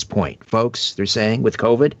do at this point, folks. They're saying with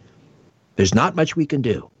COVID, there's not much we can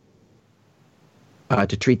do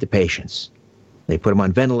to treat the patients. They put them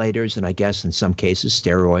on ventilators and I guess in some cases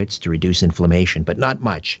steroids to reduce inflammation, but not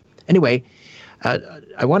much. Anyway,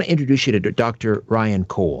 I want to introduce you to Dr. Ryan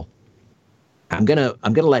Cole. I'm gonna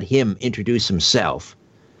let him introduce himself.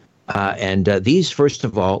 And these, first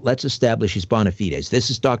of all, let's establish his bona fides. This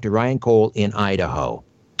is Dr. Ryan Cole in Idaho.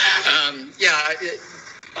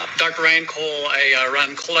 Dr. Ryan Cole, I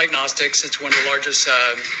run Cole Diagnostics. It's one of the largest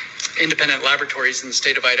independent laboratories in the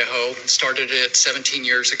state of Idaho. Started it 17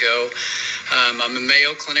 years ago. I'm a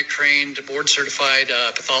Mayo Clinic trained, board certified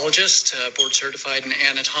pathologist, board certified in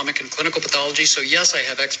anatomic and clinical pathology. So yes, I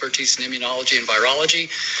have expertise in immunology and virology.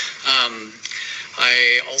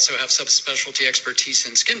 I also have subspecialty expertise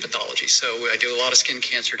in skin pathology, so I do a lot of skin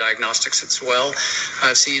cancer diagnostics as well.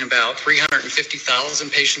 I've seen about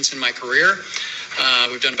 350,000 patients in my career.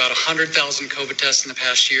 We've done about 100,000 COVID tests in the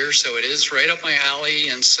past year, so it is right up my alley,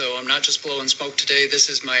 and so I'm not just blowing smoke today. This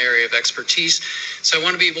is my area of expertise. So I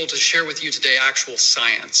want to be able to share with you today actual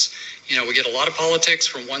science. We get a lot of politics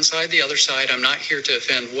from one side, the other side. I'm not here to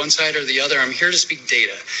offend one side or the other. I'm here to speak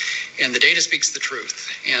data, and the data speaks the truth.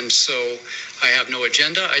 And so I have no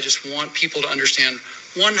agenda. I just want people to understand,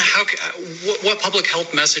 one, what public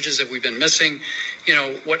health messages have we been missing?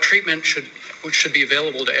 What treatment should be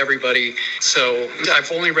available to everybody. So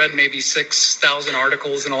I've only read maybe 6,000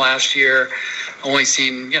 articles in the last year. Only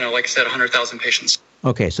seen, like I said, 100,000 patients.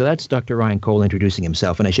 Okay, so that's Dr. Ryan Cole introducing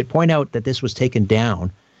himself. And I should point out that this was taken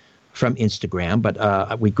down from Instagram, but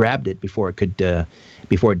we grabbed it before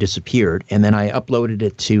it disappeared, and then I uploaded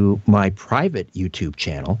it to my private YouTube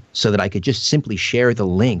channel so that I could just simply share the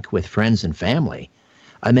link with friends and family.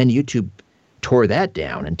 And then YouTube tore that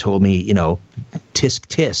down and told me, tisk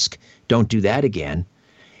tisk, don't do that again.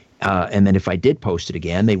 And then if I did post it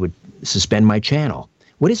again, they would suspend my channel.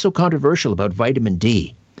 What is so controversial about vitamin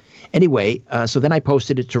D? Anyway, so then I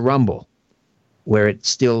posted it to Rumble, where it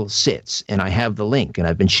still sits, and I have the link, and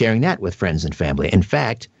I've been sharing that with friends and family. In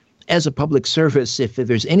fact, as a public service, if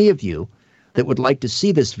there's any of you that would like to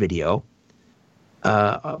see this video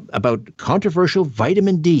about controversial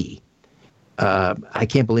vitamin D, I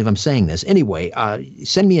can't believe I'm saying this. Anyway,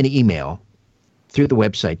 send me an email through the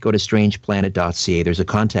website. Go to strangeplanet.ca. There's a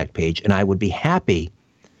contact page, and I would be happy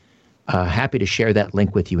to share that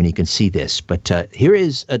link with you, and you can see this. But here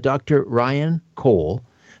is Dr. Ryan Cole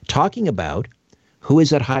talking about who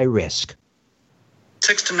is at high risk.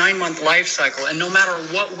 6 to 9 month life cycle, and no matter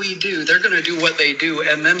what we do, they're going to do what they do,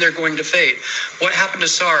 and then they're going to fade. What happened to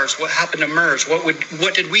SARS? What happened to MERS?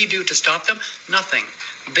 What did we do to stop them? Nothing.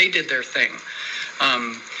 They did their thing.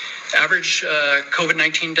 Average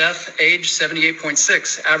COVID-19 death age,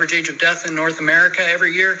 78.6. Average age of death in North America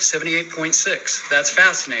every year, 78.6. That's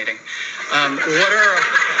fascinating. What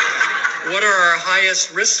are our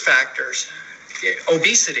highest risk factors?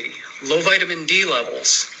 Obesity, low vitamin D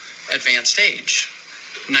levels, advanced age.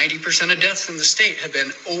 90% of deaths in the state have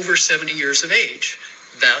been over 70 years of age.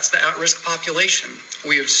 That's the at-risk population.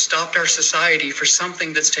 We have stopped our society for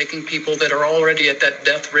something that's taking people that are already at that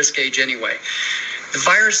death risk age anyway. The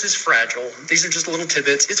virus is fragile. These are just little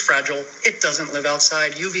tidbits. It's fragile. It doesn't live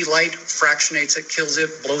outside. UV light fractionates it, kills it,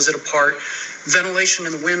 blows it apart. Ventilation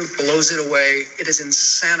in the wind blows it away. It is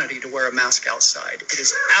insanity to wear a mask outside. It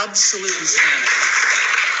is absolute insanity.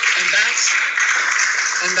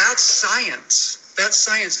 And that's science. That's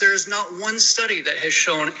science. There is not one study that has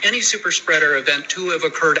shown any super spreader event to have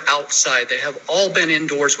occurred outside. They have all been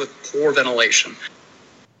indoors with poor ventilation.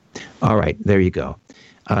 All right, there you go.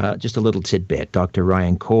 Just a little tidbit, Dr.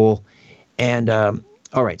 Ryan Cole. And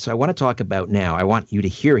all right, so I want to talk about now, I want you to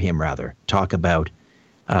hear him rather, talk about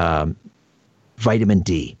vitamin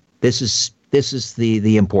D. This is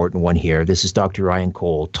the important one here. This is Dr. Ryan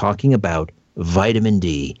Cole talking about vitamin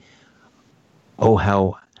D. Oh,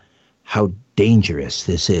 how dangerous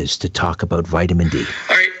this is to talk about vitamin D.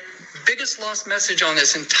 All right. Biggest lost message on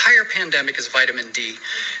this entire pandemic is vitamin D.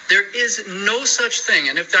 There is no such thing,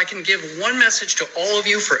 and if I can give one message to all of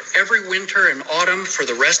you for every winter and autumn for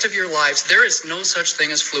the rest of your lives, there is no such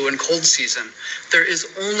thing as flu and cold season. There is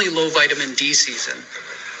only low vitamin D season.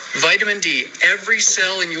 Vitamin D, every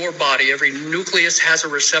cell in your body, every nucleus has a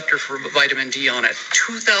receptor for vitamin D on it.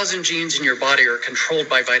 2,000 genes in your body are controlled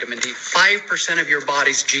by vitamin D. 5% of your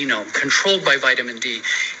body's genome controlled by vitamin D.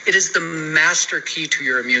 It is the master key to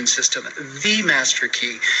your immune system, the master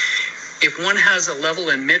key. If one has a level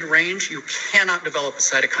in mid-range, you cannot develop a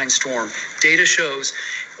cytokine storm. Data shows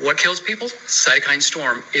what kills people? Cytokine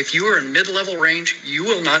storm. If you are in mid-level range, you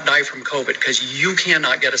will not die from COVID because you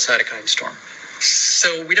cannot get a cytokine storm.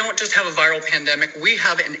 So we don't just have a viral pandemic, we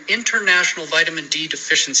have an international vitamin D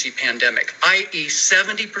deficiency pandemic, i.e.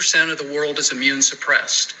 70% of the world is immune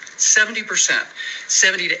suppressed. 70%.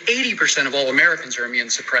 70 to 80% of all Americans are immune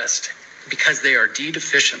suppressed because they are D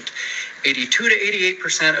deficient. 82 to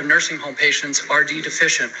 88% of nursing home patients are D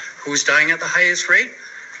deficient. Who's dying at the highest rate?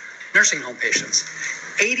 Nursing home patients.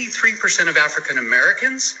 83% of African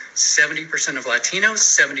Americans, 70% of Latinos,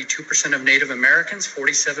 72% of Native Americans,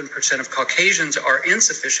 47% of Caucasians are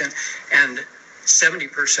insufficient, and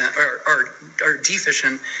 70% are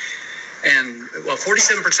deficient, and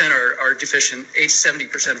 47% are deficient,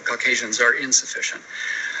 70% of Caucasians are insufficient.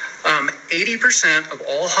 80% of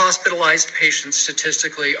all hospitalized patients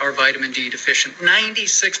statistically are vitamin D deficient.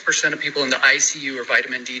 96% of people in the ICU are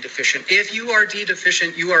vitamin D deficient. If you are D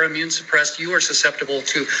deficient, you are immune suppressed, you are susceptible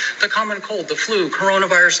to the common cold, the flu,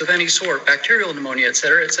 coronavirus of any sort, bacterial pneumonia, et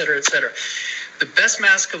cetera, et cetera, et cetera. The best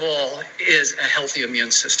mask of all is a healthy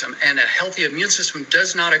immune system, and a healthy immune system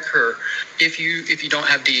does not occur if you don't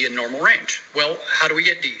have D in normal range. Well, how do we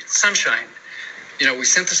get D? Sunshine. We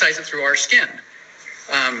synthesize it through our skin.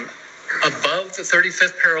 Above the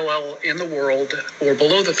 35th parallel in the world or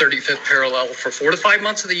below the 35th parallel for 4 to 5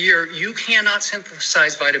 months of the year, you cannot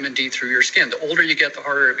synthesize vitamin D through your skin. The older you get, the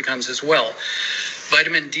harder it becomes as well.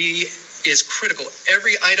 Vitamin D is critical.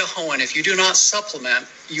 Every Idahoan, if you do not supplement,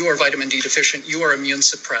 you are vitamin D deficient, you are immune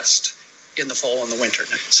suppressed in the fall and the winter.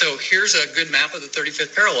 So here's a good map of the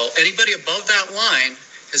 35th parallel. Anybody above that line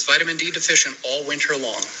is vitamin D deficient all winter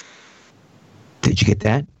long. Did you get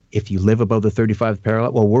that? If you live above the 35th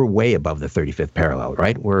parallel, well, we're way above the 35th parallel,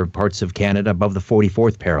 right? We're parts of Canada above the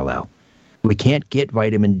 44th parallel. We can't get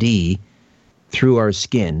vitamin D through our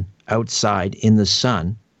skin outside in the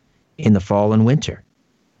sun in the fall and winter,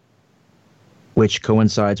 which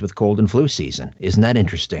coincides with cold and flu season. Isn't that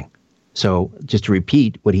interesting? So just to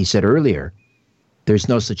repeat what he said earlier, there's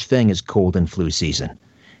no such thing as cold and flu season.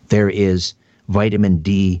 There is vitamin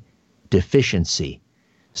D deficiency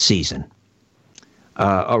season.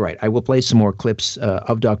 All right, I will play some more clips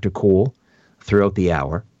of Dr. Cole throughout the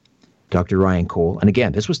hour, Dr. Ryan Cole. And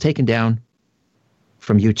again, this was taken down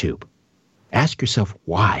from YouTube. Ask yourself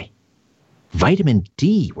why. Vitamin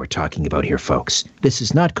D we're talking about here, folks. This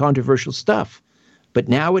is not controversial stuff, but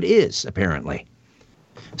now it is, apparently.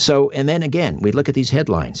 So, and then again, we look at these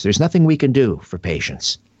headlines. There's nothing we can do for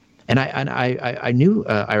patients. And I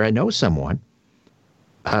know someone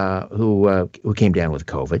who came down with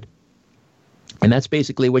COVID. And that's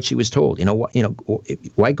basically what she was told.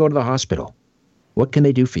 Why go to the hospital? What can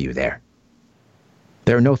they do for you there?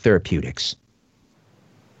 There are no therapeutics.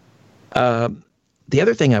 The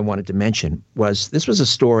other thing I wanted to mention was this was a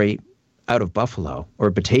story out of Buffalo, or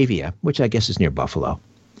Batavia, which I guess is near Buffalo.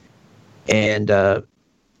 And a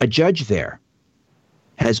judge there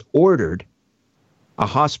has ordered a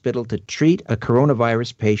hospital to treat a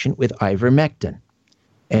coronavirus patient with ivermectin.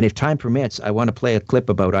 And if time permits, I want to play a clip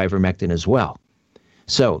about ivermectin as well.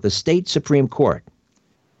 So the state Supreme Court,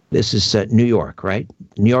 this is New York, right?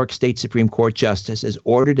 New York State Supreme Court Justice has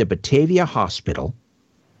ordered a Batavia hospital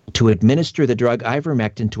to administer the drug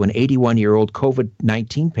ivermectin to an 81-year-old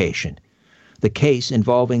COVID-19 patient. The case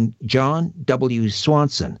involving John W.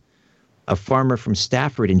 Swanson, a farmer from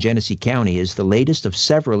Stafford in Genesee County, is the latest of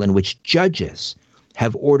several in which judges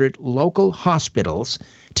have ordered local hospitals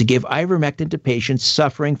to give ivermectin to patients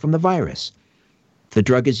suffering from the virus. The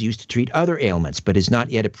drug is used to treat other ailments, but is not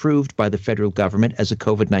yet approved by the federal government as a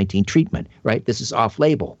COVID-19 treatment, right? This is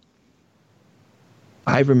off-label.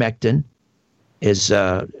 Ivermectin is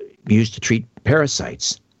used to treat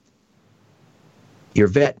parasites. Your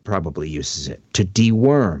vet probably uses it to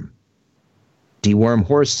deworm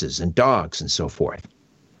horses and dogs and so forth.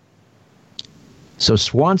 So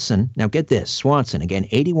Swanson, now get this, Swanson, again,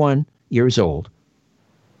 81 years old,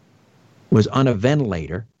 was on a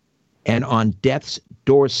ventilator and on death's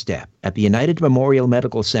doorstep at the United Memorial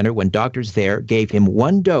Medical Center when doctors there gave him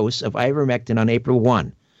one dose of ivermectin on April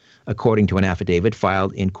 1, according to an affidavit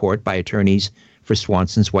filed in court by attorneys for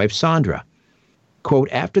Swanson's wife, Sandra. Quote,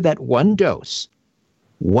 after that one dose,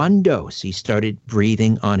 he started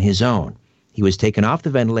breathing on his own. He was taken off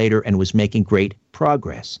the ventilator and was making great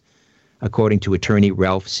progress, according to attorney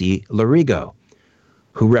Ralph C. Larigo,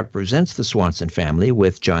 who represents the Swanson family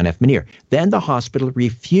with John F. Muneer. Then the hospital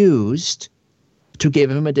refused to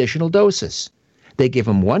give him additional doses. They give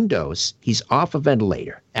him one dose. He's off a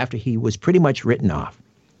ventilator after he was pretty much written off.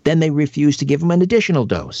 Then they refused to give him an additional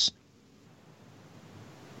dose.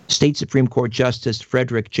 State Supreme Court Justice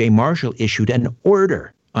Frederick J. Marshall issued an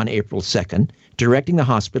order on April 2nd directing the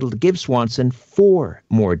hospital to give Swanson 4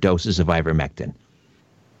 more doses of ivermectin.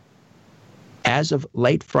 As of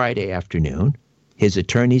late Friday afternoon, his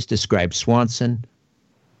attorneys described Swanson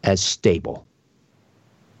as stable.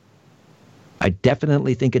 I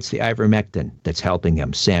definitely think it's the ivermectin that's helping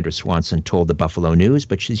him, Sandra Swanson told the Buffalo News,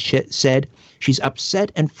 but she said she's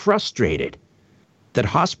upset and frustrated that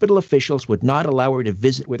hospital officials would not allow her to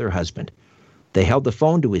visit with her husband. They held the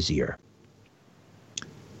phone to his ear.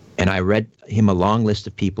 And I read him a long list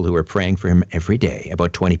of people who are praying for him every day,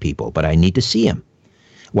 about 20 people, but I need to see him.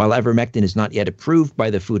 While ivermectin is not yet approved by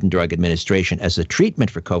the Food and Drug Administration as a treatment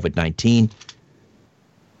for COVID-19,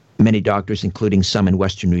 many doctors, including some in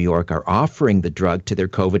Western New York, are offering the drug to their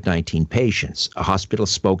COVID-19 patients. A hospital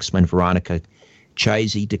spokesman, Veronica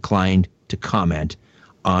Chizey, declined to comment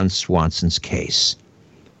on Swanson's case.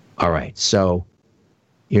 All right, so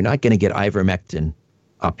you're not going to get ivermectin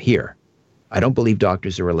up here. I don't believe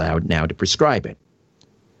doctors are allowed now to prescribe it,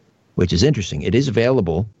 which is interesting. It is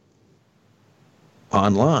available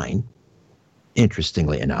online,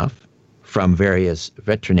 interestingly enough, from various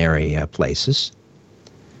veterinary places,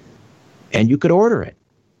 and you could order it.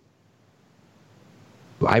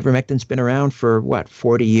 Ivermectin's been around for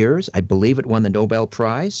 40 years. I believe it won the Nobel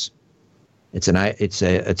Prize. It's a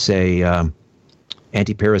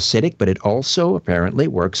antiparasitic, but it also apparently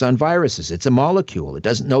works on viruses. It's a molecule. It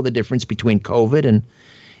doesn't know the difference between COVID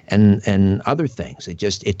and other things.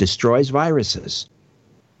 It destroys viruses.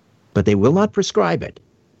 But they will not prescribe it.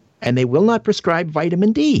 And they will not prescribe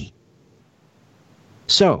vitamin D.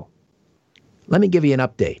 So, let me give you an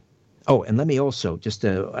update. Oh, and let me also just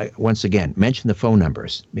once again mention the phone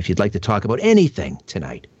numbers if you'd like to talk about anything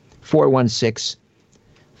tonight.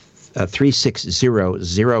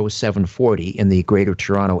 416-360-0740 in the Greater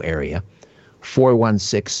Toronto area.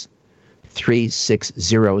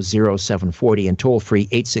 416-360-0740 and toll free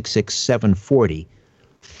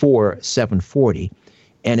 866-740-4740.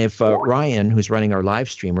 And if Ryan, who's running our live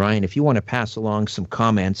stream, Ryan, if you want to pass along some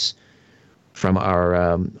comments from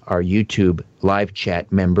our YouTube live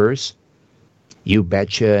chat members, You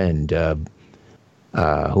Betcha, and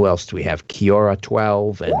who else do we have?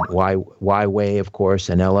 Kiora12 and Y-Way, of course,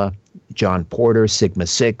 Anella, John Porter, Sigma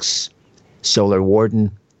 6, Solar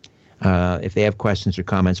Warden. If they have questions or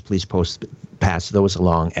comments, please pass those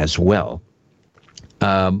along as well.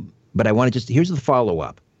 But I want to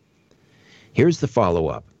here's the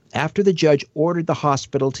follow-up. After the judge ordered the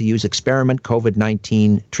hospital to use experiment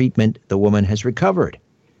COVID-19 treatment, the woman has recovered.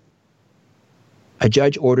 A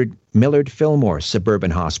judge ordered Millard Fillmore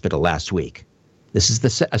Suburban Hospital last week. This is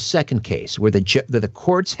a second case where the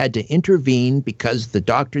courts had to intervene because the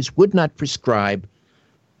doctors would not prescribe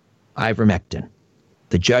ivermectin.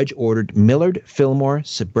 The judge ordered Millard Fillmore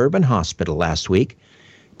Suburban Hospital last week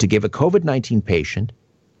to give a COVID-19 patient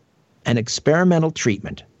an experimental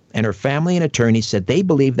treatment and her family and attorney said they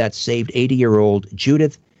believe that saved 80-year-old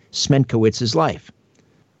Judith Smenkowitz's life.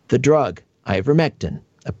 The drug, ivermectin,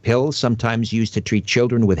 a pill sometimes used to treat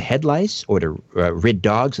children with head lice or to rid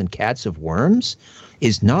dogs and cats of worms,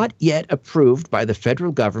 is not yet approved by the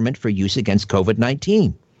federal government for use against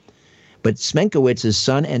COVID-19. But Smenkowitz's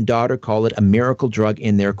son and daughter call it a miracle drug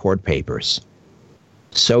in their court papers.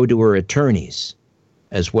 So do her attorneys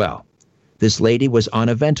as well. This lady was on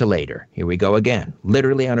a ventilator. Here we go again.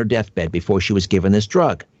 Literally on her deathbed before she was given this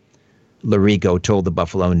drug. Larigo told the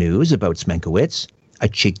Buffalo News about Smenkowitz, a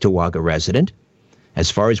Cheektowaga resident.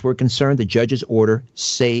 As far as we're concerned, the judge's order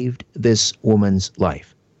saved this woman's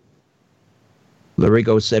life.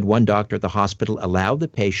 Larigo said one doctor at the hospital allowed the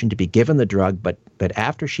patient to be given the drug, but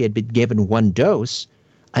after she had been given one dose,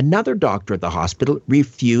 another doctor at the hospital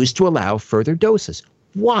refused to allow further doses.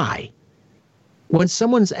 Why? When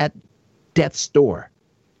someone's at death's door,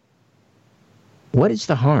 what is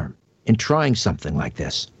the harm in trying something like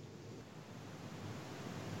this?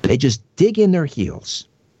 They just dig in their heels.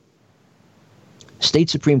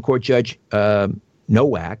 State Supreme Court Judge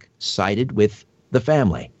Nowak sided with the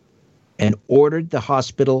family and ordered the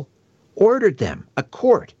hospital, ordering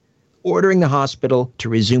the hospital to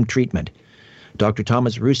resume treatment. Dr.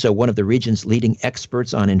 Thomas Russo, one of the region's leading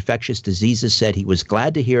experts on infectious diseases, said he was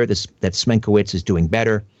glad to hear that Smenkowitz is doing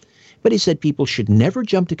better, but he said people should never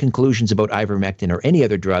jump to conclusions about ivermectin or any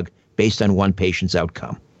other drug based on one patient's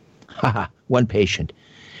outcome. One patient.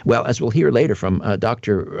 Well, as we'll hear later from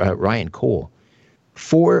Dr. Ryan Cole,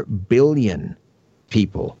 4 billion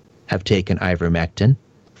people have taken ivermectin.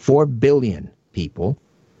 4 billion people,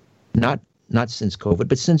 not since COVID,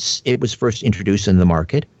 but since it was first introduced in the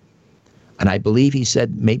market. And I believe he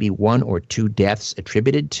said maybe 1 or 2 deaths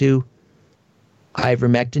attributed to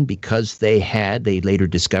ivermectin because they later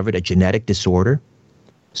discovered a genetic disorder.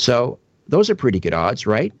 So those are pretty good odds,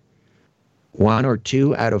 right? 1 or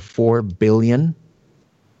 2 out of 4 billion.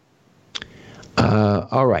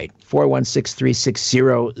 All right.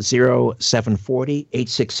 416-360-0740,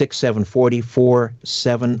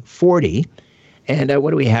 866-740-4740. And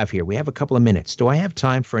what do we have here? We have a couple of minutes. Do I have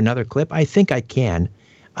time for another clip? I think I can.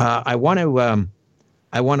 I want to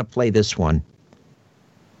play this one.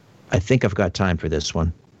 I think I've got time for this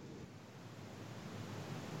one.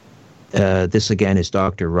 This again is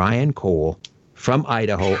Dr. Ryan Cole from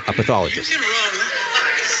Idaho, a pathologist. You can run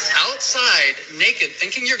outside naked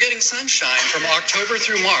thinking you're getting sunshine from October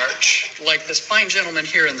through March, like this fine gentleman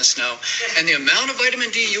here in the snow, and the amount of vitamin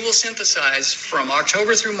D you will synthesize from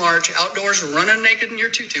October through March outdoors running naked in your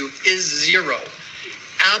tutu is 0.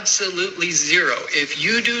 Absolutely 0. If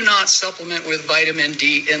you do not supplement with vitamin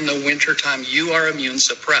D in the wintertime, you are immune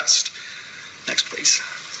suppressed. Next, please.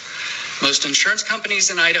 Most insurance companies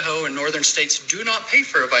in Idaho and northern states do not pay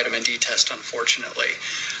for a vitamin D test, unfortunately.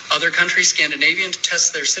 Other countries, Scandinavian,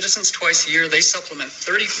 test their citizens twice a year. They supplement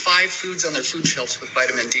 35 foods on their food shelves with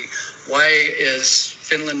vitamin D. Why is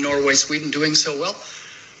Finland, Norway, Sweden doing so well?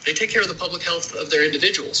 They take care of the public health of their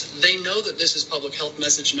individuals. They know that this is public health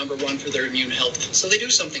message number 1 for their immune health, so they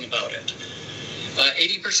do something about it.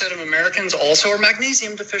 80% of Americans also are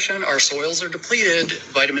magnesium deficient. Our soils are depleted.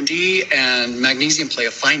 Vitamin D and magnesium play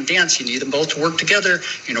a fine dance. You need them both to work together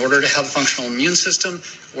in order to have a functional immune system.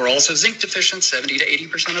 We're also zinc deficient, 70 to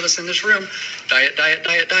 80% of us in this room. Diet, diet,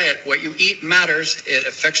 diet, diet. What you eat matters. It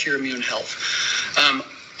affects your immune health.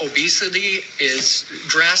 Obesity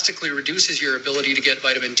drastically reduces your ability to get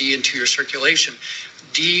vitamin D into your circulation.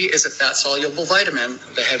 D is a fat-soluble vitamin.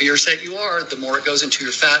 The heavier set you are, the more it goes into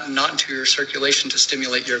your fat and not into your circulation to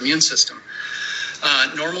stimulate your immune system.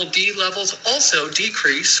 Normal D levels also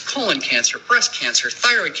decrease colon cancer, breast cancer,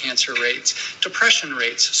 thyroid cancer rates, depression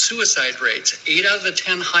rates, suicide rates. 8 out of the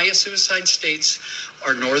 10 highest suicide states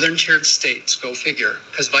are northern tiered states. Go figure.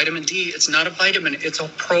 Because vitamin D, it's not a vitamin, it's a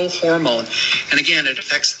pro-hormone. And again, it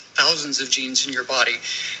affects thousands of genes in your body.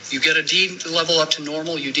 You get a D level up to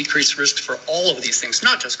normal, you decrease risk for all of these things,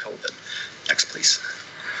 not just COVID. Next, please.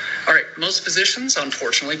 All right, most physicians,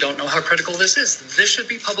 unfortunately, don't know how critical this is. This should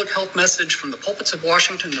be public health message from the pulpits of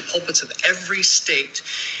Washington, the pulpits of every state,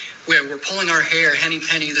 where we're pulling our hair, henny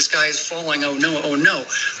penny, the sky is falling, oh no, oh no.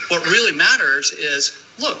 What really matters is,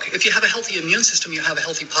 look, if you have a healthy immune system, you have a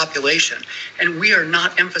healthy population. And we are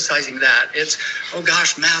not emphasizing that. It's, oh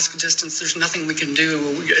gosh, mask distance, there's nothing we can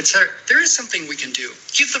do. There is something we can do.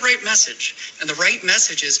 Give the right message. And the right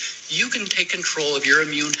message is you can take control of your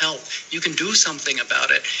immune health. You can do something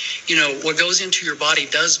about it. You know, what goes into your body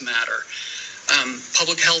does matter.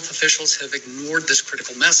 Public health officials have ignored this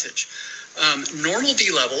critical message. Normal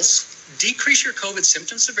D levels decrease your COVID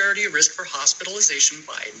symptom severity and risk for hospitalization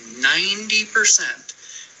by 90%.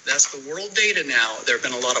 That's the world data now. There have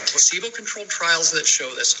been a lot of placebo-controlled trials that show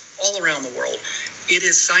this all around the world. It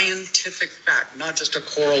is scientific fact, not just a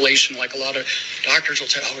correlation like a lot of doctors will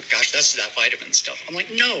tell, oh gosh, that's that vitamin stuff. I'm like,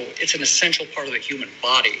 no, it's an essential part of the human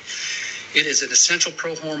body. It is an essential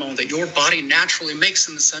prohormone that your body naturally makes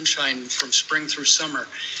in the sunshine from spring through summer.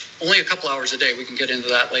 Only a couple hours a day. We can get into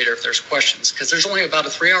that later if there's questions, because there's only about a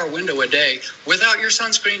 3-hour window a day without your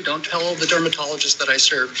sunscreen. Don't tell the dermatologist that I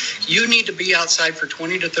served. You need to be outside for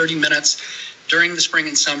 20 to 30 minutes during the spring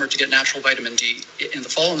and summer to get natural vitamin D. In the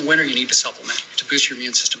fall and the winter, you need to supplement to boost your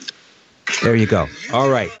immune system. There you go. All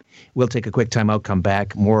right. We'll take a quick time out, come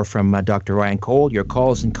back. More from Dr. Ryan Cole. Your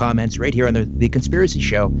calls and comments right here on the Conspiracy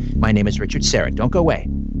Show. My name is Richard Sarek. Don't go away.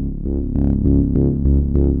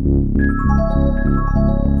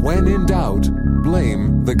 When in doubt,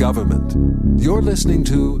 blame the government. You're listening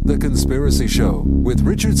to The Conspiracy Show with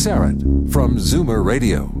Richard Sarek from Zoomer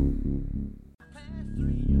Radio.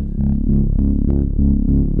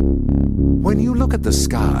 When you look at the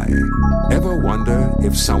sky, ever wonder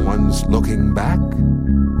if someone's looking back?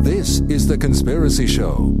 This is The Conspiracy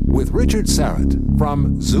Show with Richard Sarek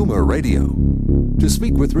from Zoomer Radio. To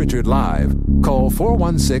speak with Richard live, call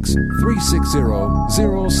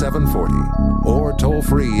 416-360-0740 or toll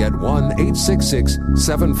free at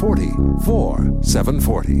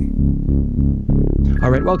 1-866-740-4740. All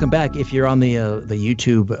right, welcome back. If you're on the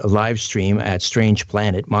YouTube live stream at Strange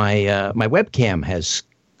Planet, my webcam has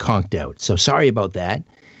conked out, so sorry about that.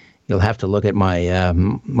 You'll have to look at my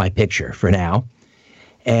my picture for now.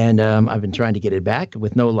 And I've been trying to get it back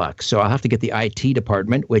with no luck. So I'll have to get the IT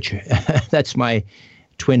department, which that's my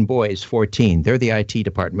twin boys, 14. They're the IT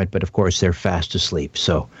department, but of course they're fast asleep.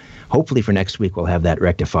 So hopefully for next week we'll have that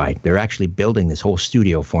rectified. They're actually building this whole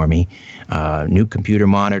studio for me. New computer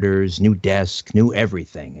monitors, new desk, new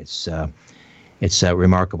everything. It's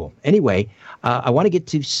remarkable. Anyway, I want to get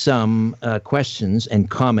to some questions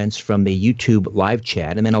and comments from the YouTube live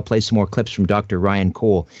chat, and then I'll play some more clips from Dr. Ryan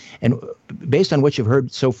Cole. And based on what you've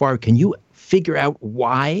heard so far, can you figure out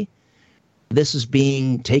why this is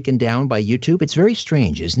being taken down by YouTube? It's very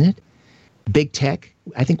strange, isn't it? Big tech,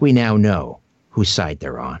 I think we now know whose side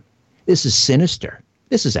they're on. This is sinister.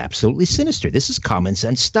 This is absolutely sinister. This is common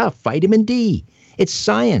sense stuff. Vitamin D. It's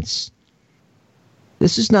science.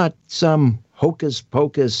 This is not some hocus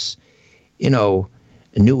pocus, new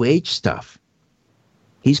age stuff.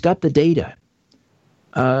 He's got the data.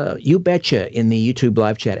 You Betcha in the YouTube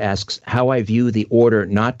live chat asks how I view the order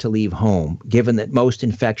not to leave home, given that most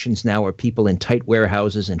infections now are people in tight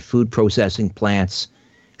warehouses and food processing plants.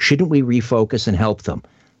 Shouldn't we refocus and help them?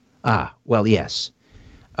 Well, yes.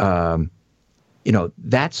 That's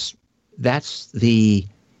the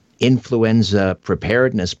influenza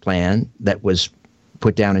preparedness plan that was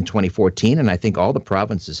put down in 2014, and I think all the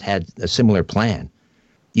provinces had a similar plan.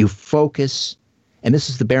 You focus, and this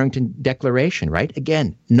is the Barrington Declaration, right?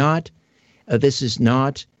 Again, this is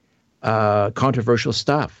not controversial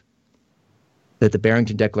stuff that the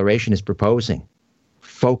Barrington Declaration is proposing.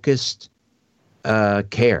 Focused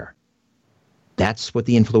care. That's what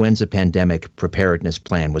the influenza pandemic preparedness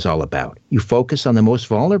plan was all about. You focus on the most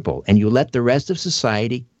vulnerable, and you let the rest of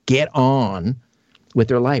society get on with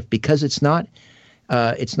their life, because it's not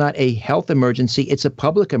a health emergency, it's a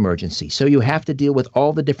public emergency. So you have to deal with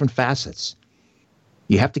all the different facets.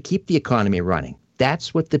 You have to keep the economy running.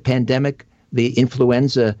 That's what the pandemic, the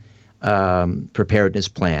influenza preparedness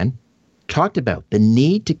plan talked about, the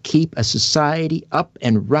need to keep a society up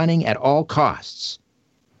and running at all costs.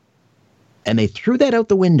 And they threw that out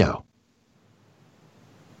the window.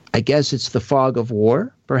 I guess it's the fog of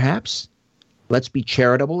war, perhaps. Let's be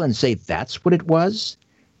charitable and say that's what it was.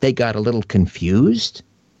 They got a little confused,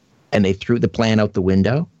 and they threw the plan out the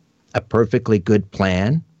window. A perfectly good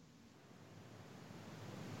plan.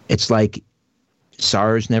 It's like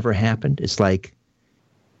SARS never happened. It's like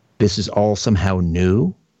this is all somehow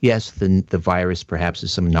new. Yes, the virus perhaps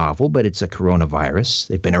is some novel, but it's a coronavirus.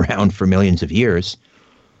 They've been around for millions of years.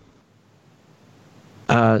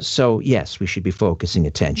 So, yes, we should be focusing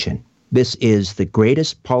attention. This is the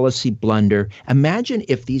greatest policy blunder. Imagine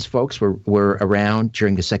if these folks were around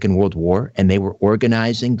during the Second World War and they were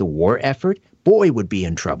organizing the war effort. Boy, would be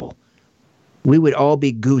in trouble. We would all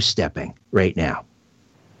be goose-stepping right now.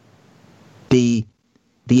 The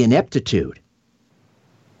ineptitude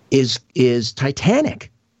is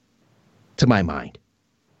titanic, to my mind.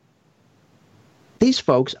 These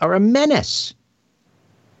folks are a menace.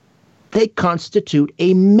 They constitute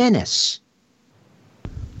a menace.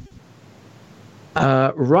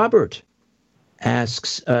 Robert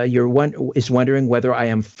asks, is wondering whether I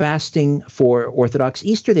am fasting for Orthodox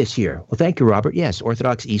Easter this year. Well, thank you, Robert. Yes,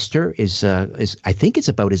 Orthodox Easter is I think it's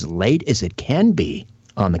about as late as it can be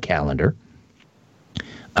on the calendar.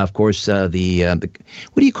 Of course, the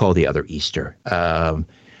what do you call the other Easter?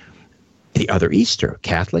 The other Easter,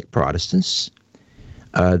 Catholic Protestants,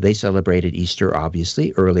 they celebrated Easter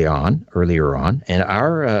obviously earlier on, and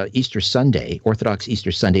our Easter Sunday, Orthodox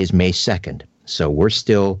Easter Sunday, is May 2nd. So we're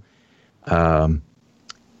still in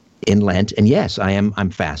Lent, and yes,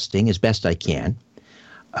 I'm fasting as best I can.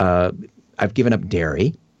 I've given up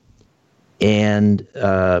dairy, and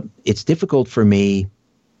it's difficult for me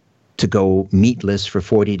to go meatless for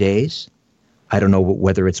 40 days. I don't know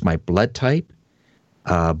whether it's my blood type,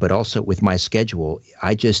 but also with my schedule,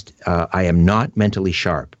 I am not mentally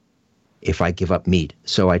sharp if I give up meat.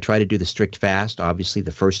 So I try to do the strict fast, obviously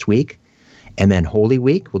the first week, and then Holy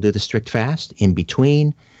Week, we'll do the strict fast. In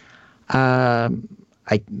between, I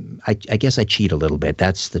guess I cheat a little bit.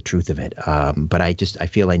 That's the truth of it. But I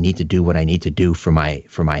feel I need to do what I need to do for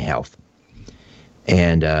my health,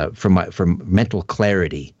 and for mental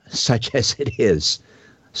clarity, such as it is.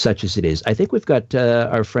 I think we've got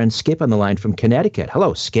our friend Skip on the line from Connecticut.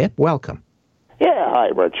 Hello, Skip. Welcome. Yeah, hi,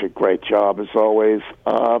 Richard. Great job as always.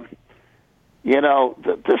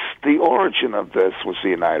 The origin of this was the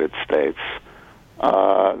United States.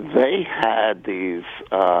 They had these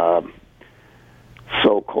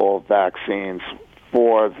so-called vaccines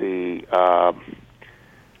for the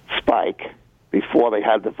spike before they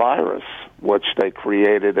had the virus, which they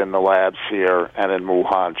created in the labs here and in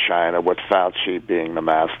Wuhan, China, with Fauci being the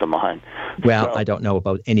mastermind. Well, I don't know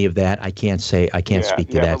about any of that. I can't speak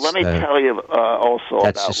to that. Let me tell you also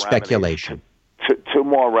that's about speculation. Two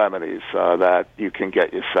more remedies that you can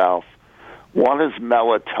get yourself. One is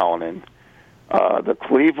melatonin. The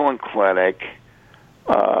Cleveland Clinic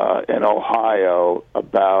in Ohio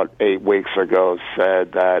about 8 weeks ago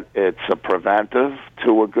said that it's a preventive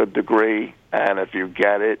to a good degree, and if you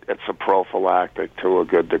get it, it's a prophylactic to a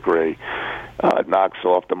good degree. It knocks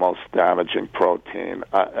off the most damaging protein.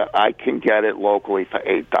 I can get it locally for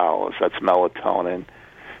 $8. That's melatonin.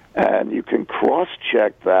 And you can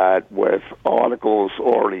cross-check that with articles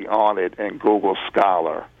already on it in Google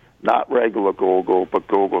Scholar, not regular Google, but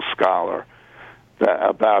Google Scholar,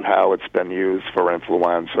 about how it's been used for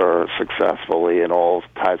influenza successfully in all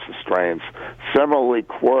types of strains. Similarly,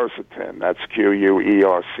 quercetin, that's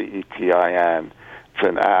Quercetin. It's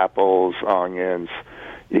in apples, onions.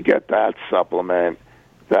 You get that supplement.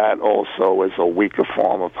 That also is a weaker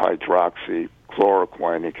form of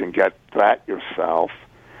hydroxychloroquine. You can get that yourself.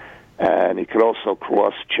 And you could also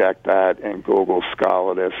cross-check that in Google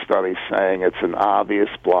Scholar. There's studies saying it's an obvious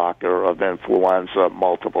blocker of influenza,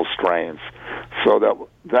 multiple strains. So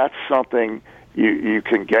that's something you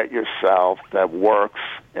can get yourself that works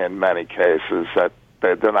in many cases that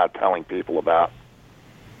they're not telling people about.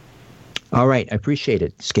 All right. I appreciate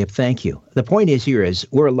it, Skip. Thank you. The point is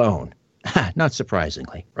we're alone, not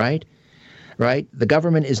surprisingly, right? Right? The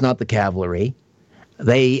government is not the cavalry.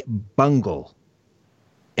 They bungle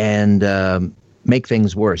and make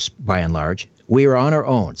things worse, by and large. We are on our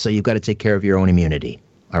own, so you've got to take care of your own immunity,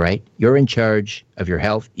 all right? You're in charge of your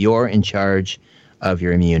health. You're in charge of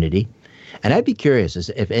your immunity. And I'd be curious as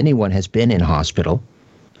if anyone has been in hospital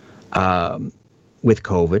with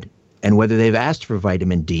COVID and whether they've asked for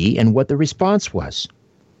vitamin D and what the response was.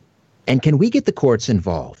 And can we get the courts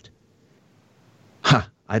involved?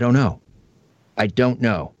 I don't know.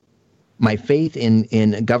 My faith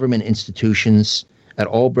in government institutions at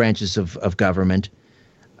all branches of government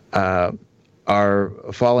are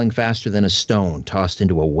falling faster than a stone tossed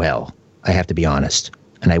into a well. I have to be honest,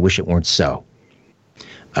 and I wish it weren't so.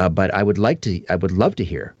 But I would love to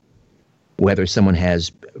hear whether someone has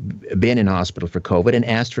been in hospital for COVID and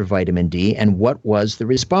asked for vitamin D, and what was the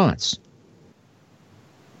response.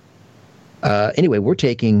 Anyway, we're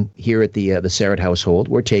taking here at the Sarrett household,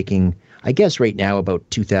 we're taking, I guess right now, about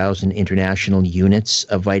 2,000 international units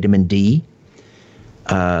of vitamin D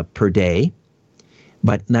per day.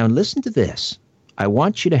 But now listen to this. I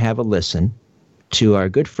want you to have a listen to our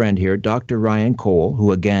good friend here, Dr. Ryan Cole,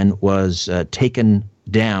 who again was taken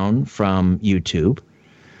down from YouTube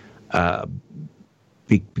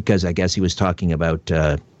because I guess he was talking about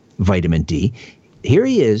vitamin D. Here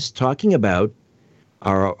he is talking about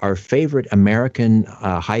our favorite American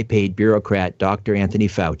high-paid bureaucrat, Dr. Anthony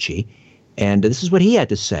Fauci, And this is what he had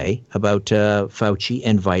to say about Fauci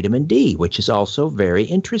and vitamin D, which is also very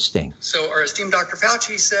interesting. So our esteemed Dr.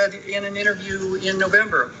 Fauci said in an interview in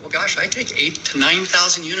November, well, gosh, I take 8,000 to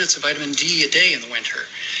 9,000 units of vitamin D a day in the winter.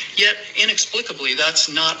 Yet, inexplicably, that's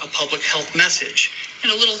not a public health message. In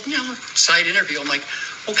a little, side interview, I'm like,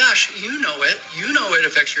 well, gosh, you know it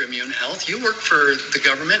affects your immune health. You work for the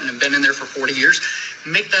government and have been in there for 40 years.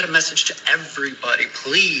 Make that a message to everybody,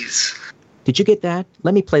 please. Did you get that?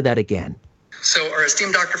 Let me play that again. So our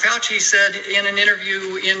esteemed Dr. Fauci said in an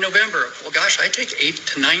interview in November, well, gosh, I take 8,000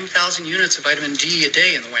 to 9,000 units of vitamin D a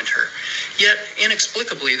day in the winter. Yet,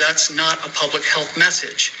 inexplicably, that's not a public health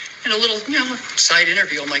message. In a little, side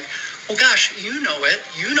interview, I'm like, well, gosh, you know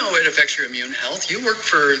it affects your immune health. You work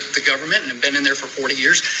for the government and have been in there for 40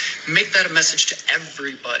 years. Make that a message to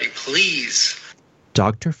everybody, please.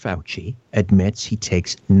 Dr. Fauci admits he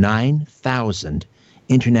takes 9,000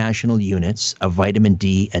 international units of vitamin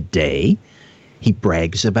D a day. He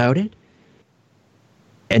brags about it.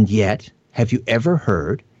 And yet, have you ever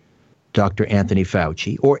heard Dr. Anthony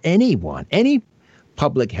Fauci or anyone, any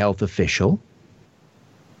public health official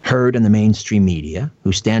heard in the mainstream media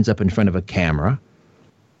who stands up in front of a camera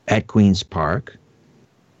at Queen's Park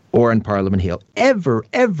or in Parliament Hill ever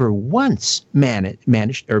once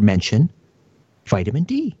managed or mention vitamin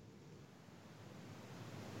D?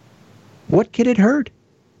 What kid had heard,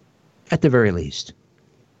 at the very least?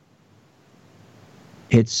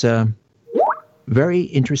 It's very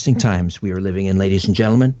interesting times we are living in, ladies and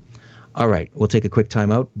gentlemen. All right, we'll take a quick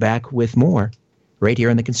time out. Back with more right here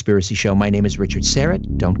on The Conspiracy Show. My name is Richard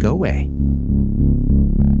Serrett. Don't go away.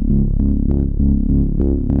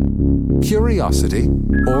 Curiosity,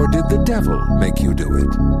 or did the devil make you do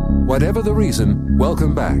it? Whatever the reason,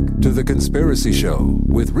 welcome back to The Conspiracy Show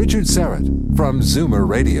with Richard Serrett from Zoomer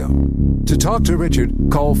Radio. To talk to Richard,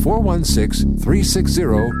 call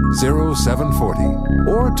 416-360-0740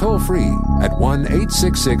 or toll free at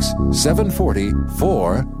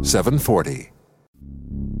 1-866-740-4740.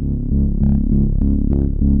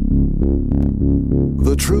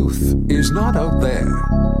 The truth is not out there.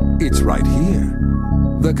 It's right here.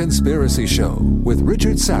 The Conspiracy Show with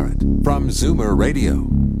Richard Serrett from Zoomer Radio.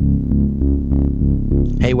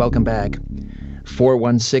 Hey, welcome back.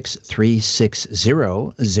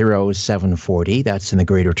 416-360-0740. That's in the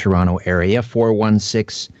Greater Toronto Area.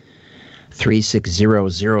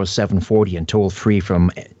 416-360-0740 and toll free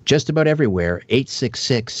from just about everywhere.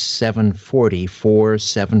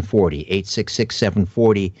 866-740-4740.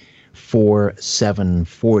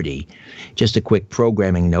 866-740-4740. Just a quick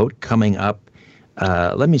programming note coming up.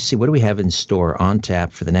 Let me see, what do we have in store on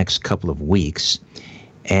tap for the next couple of weeks?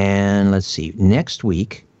 And let's see, next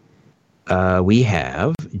week we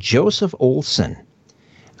have Joseph Olson.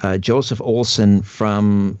 Joseph Olson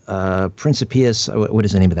from Principia, what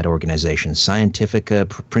is the name of that organization? Scientifica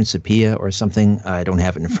Principia or something? I don't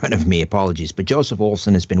have it in front of me, apologies. But Joseph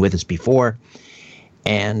Olson has been with us before,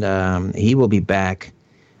 and he will be back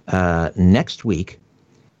next week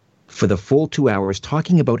for the full 2 hours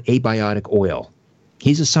talking about abiotic oil.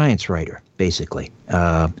 He's a science writer, basically.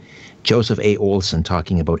 Joseph A. Olson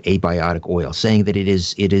talking about abiotic oil, saying that it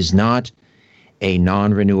is not a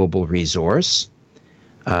non-renewable resource.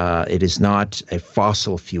 It is not a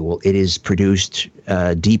fossil fuel. It is produced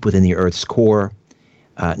deep within the Earth's core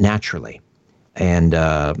naturally and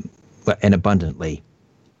abundantly.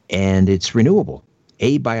 And it's renewable,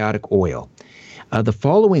 abiotic oil. The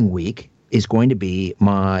following week is going to be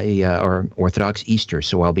my our Orthodox Easter,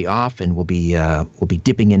 so I'll be off, and we'll be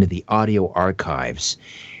dipping into the audio archives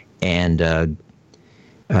and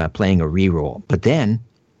playing a reroll. But then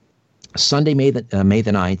Sunday, May the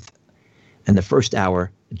 9th, and the first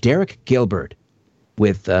hour, Derek Gilbert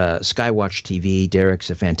with Skywatch TV. Derek's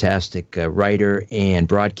a fantastic writer and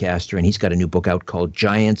broadcaster, and he's got a new book out called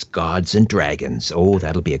Giants, Gods, and Dragons. Oh,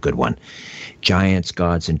 that'll be a good one. Giants,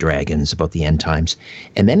 Gods, and Dragons, about the end times.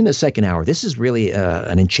 And then in the second hour, this is really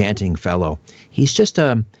an enchanting fellow. He's just,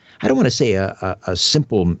 I don't want to say a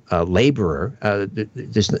simple laborer.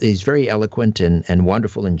 He's very eloquent and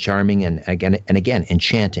wonderful and charming and again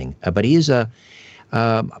enchanting. But he is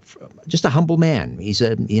just a humble man. He's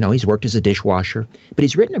worked as a dishwasher, but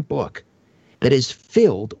he's written a book that is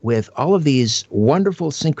filled with all of these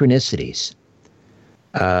wonderful synchronicities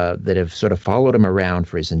that have sort of followed him around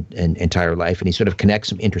for his entire life, and he sort of connects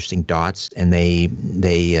some interesting dots, and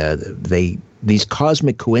these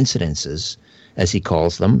cosmic coincidences, as he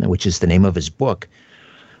calls them, which is the name of his book,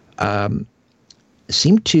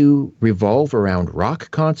 seem to revolve around rock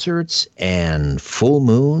concerts and full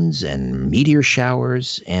moons and meteor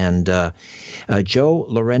showers. And Joe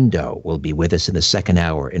Lorendo will be with us in the second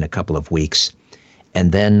hour in a couple of weeks.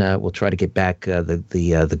 And then we'll try to get back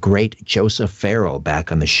the great Joseph Farrell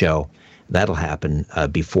back on the show. That'll happen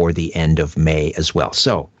before the end of May as well.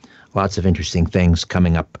 So lots of interesting things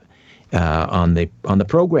coming up on the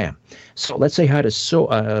program. So let's say hi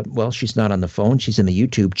to well, she's not on the phone. She's in the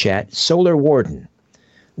YouTube chat. Solar Warden,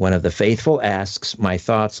 one of the faithful, asks my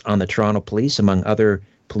thoughts on the Toronto Police, among other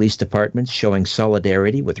police departments, showing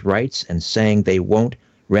solidarity with rights and saying they won't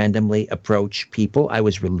randomly approach people. I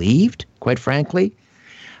was relieved, quite frankly,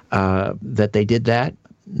 that they did that.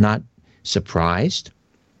 Not surprised,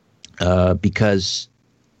 because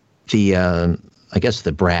I guess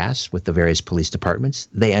the brass with the various police departments,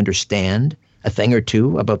 they understand a thing or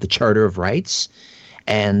two about the Charter of Rights,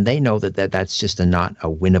 and they know that's just not a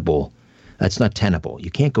winnable. That's not tenable.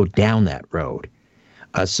 You can't go down that road.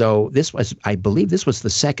 So I believe this was the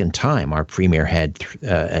second time our premier had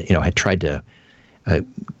tried to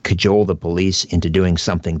cajole the police into doing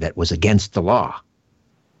something that was against the law,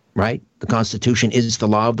 right? The Constitution is the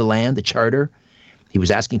law of the land, the Charter. He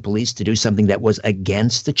was asking police to do something that was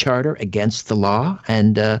against the Charter, against the law,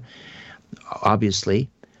 and obviously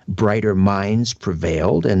brighter minds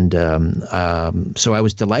prevailed, and so I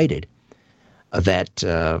was delighted that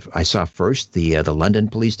I saw first the London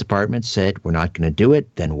Police Department said, we're not going to do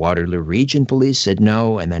it. Then Waterloo Region Police said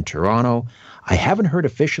no, and then Toronto. I haven't heard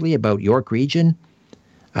officially about York Region,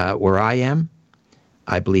 where I am.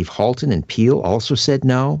 I believe Halton and Peel also said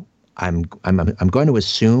no. I'm going to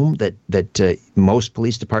assume that most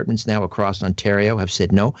police departments now across Ontario have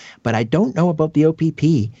said no, but I don't know about the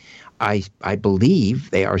OPP. I believe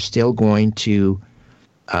they are still going to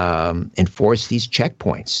enforce these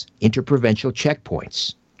checkpoints, interprovincial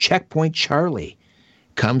checkpoints. Checkpoint Charlie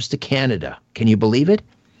comes to Canada. Can you believe it?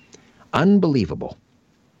 Unbelievable.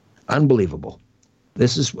 Unbelievable.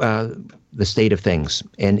 This is the state of things.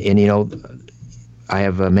 And I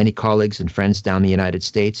have many colleagues and friends down the United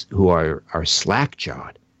States who are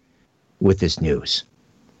slack-jawed with this news.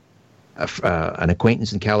 An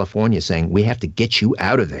acquaintance in California saying, we have to get you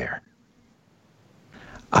out of there.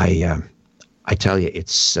 I tell you,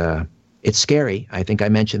 it's scary. I think I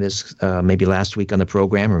mentioned this maybe last week on the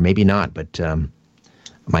program, or maybe not, but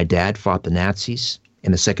my dad fought the Nazis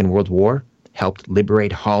in the Second World War, helped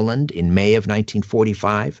liberate Holland in May of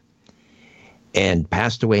 1945, and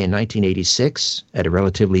passed away in 1986 at a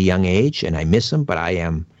relatively young age, and I miss him, but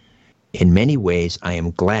in many ways, I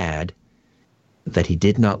am glad that he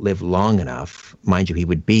did not live long enough. Mind you, he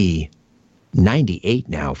would be 98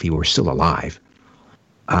 now if he were still alive.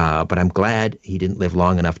 But I'm glad he didn't live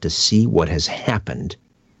long enough to see what has happened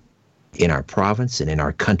in our province and in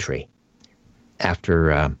our country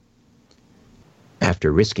after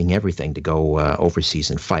risking everything to go overseas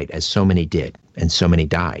and fight, as so many did, and so many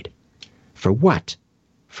died. For what?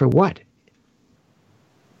 For what?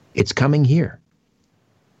 It's coming here.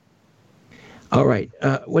 All right.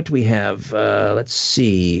 What do we have? Let's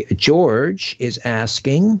see. George is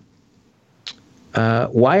asking,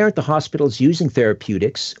 why aren't the hospitals using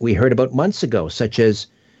therapeutics we heard about months ago, such as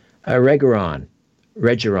Regeron,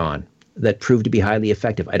 that proved to be highly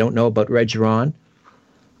effective? I don't know about Regeron,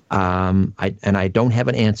 and I don't have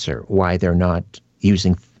an answer why they're not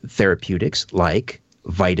using therapeutics like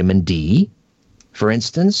vitamin D, for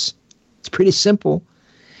instance. It's pretty simple.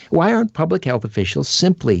 Why aren't public health officials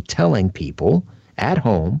simply telling people at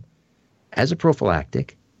home, as a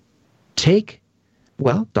prophylactic, Dr.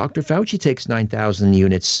 Fauci takes 9,000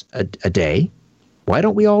 units a day. Why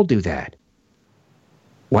don't we all do that?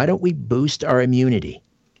 Why don't we boost our immunity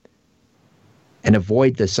and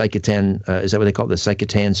avoid the cytokine, is that what they call it, the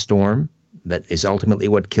cytokine storm that is ultimately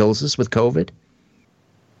what kills us with COVID?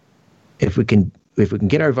 If we can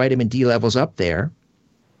get our vitamin D levels up there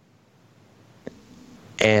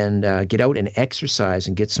and get out and exercise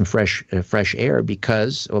and get some fresh air,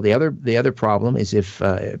 because the other problem is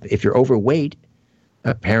if you're overweight,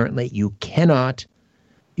 apparently you're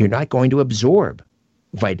not going to absorb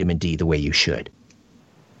vitamin D the way you should,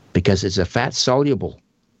 because it's a fat-soluble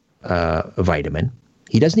vitamin.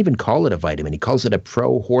 He doesn't even call it a vitamin. He calls it a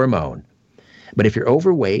pro-hormone. But if you're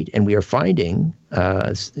overweight, and we are finding,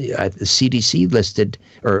 the CDC listed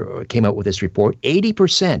or came out with this report,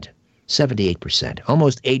 80%, 78%,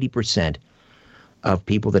 almost 80% of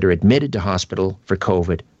people that are admitted to hospital for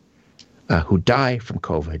COVID, who die from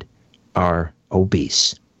COVID, are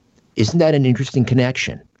obese. Isn't that an interesting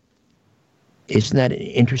connection? Isn't that an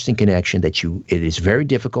interesting connection that it is very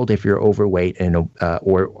difficult if you're overweight and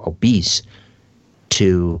or obese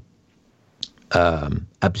to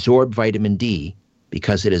absorb vitamin D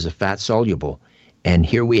because it is a fat soluble. And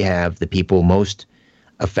here we have the people most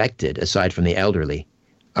affected, aside from the elderly,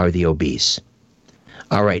 are the obese.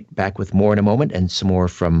 All right, back with more in a moment and some more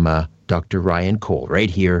from Dr. Ryan Cole right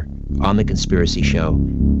here on The Conspiracy Show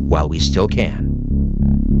while we still can.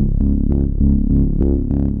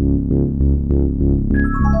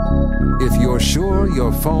 If you're sure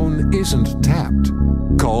your phone isn't tapped,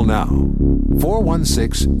 call now.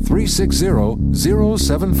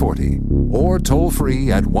 416-360-0740 or toll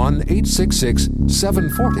free at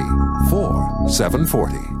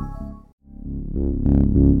 1-866-740-4740.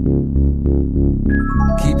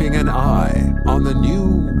 Keeping an eye on the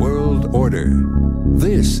New World Order.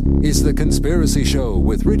 This is The Conspiracy Show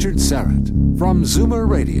with Richard Sarrett from Zoomer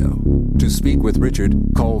Radio. To speak with Richard,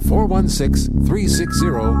 call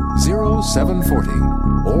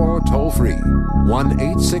 416-360-0740 or toll free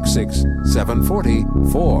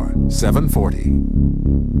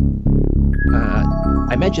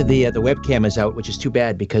 1-866-740-4740. I mentioned the webcam is out, which is too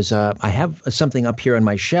bad because I have something up here on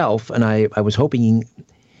my shelf, and I was hoping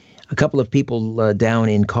a couple of people down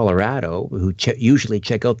in Colorado who usually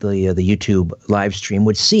check out the YouTube live stream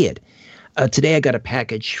would see it. Today I got a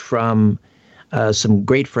package from some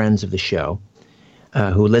great friends of the show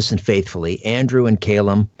who listen faithfully, Andrew and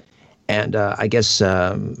Calum, and I guess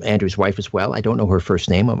Andrew's wife as well. I don't know her first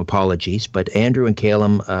name. Apologies. But Andrew and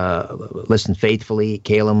Calum listen faithfully.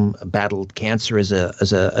 Calum battled cancer as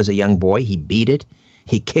a young boy. He beat it.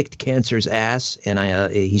 He kicked cancer's ass, and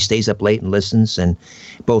he stays up late and listens. And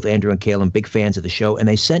both Andrew and Calum, big fans of the show. And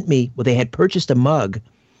they sent me, they had purchased a mug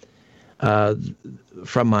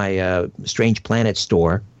from my Strange Planet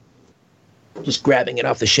store. Just grabbing it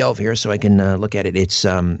off the shelf here so I can look at it. It's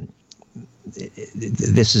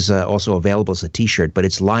this is also available as a T-shirt, but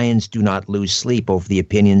it's "Lions do not lose sleep over the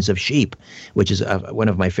opinions of sheep," which is one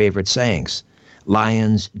of my favorite sayings.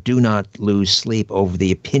 Lions do not lose sleep over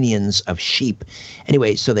the opinions of sheep.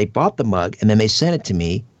 Anyway, so they bought the mug and then they sent it to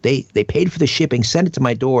me. They paid for the shipping, sent it to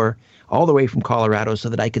my door all the way from Colorado so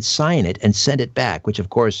that I could sign it and send it back, which of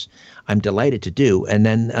course I'm delighted to do. And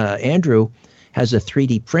then Andrew has a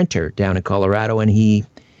 3D printer down in Colorado, and he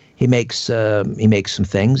makes some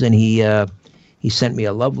things, and he sent me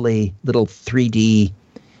a lovely little 3D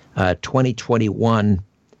 2021,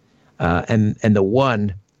 and the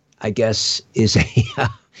one, I guess, is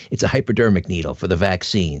it's a hypodermic needle for the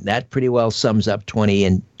vaccine. That pretty well sums up 2020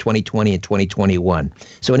 and 2021.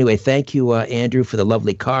 So anyway, thank you, Andrew, for the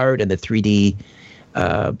lovely card and the 3D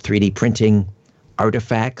printing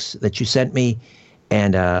artifacts that you sent me.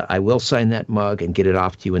 And I will sign that mug and get it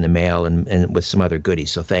off to you in the mail and with some other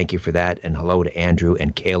goodies. So thank you for that. And hello to Andrew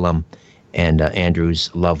and Calum and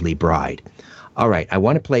Andrew's lovely bride. All right. I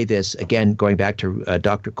want to play this again, going back to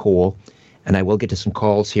Dr. Cole. And I will get to some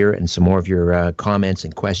calls here and some more of your comments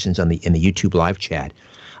and questions in the YouTube live chat.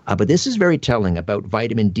 But this is very telling about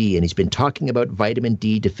vitamin D. And he's been talking about vitamin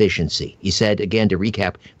D deficiency. He said, again, to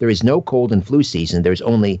recap, there is no cold and flu season. There's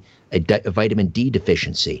only a vitamin D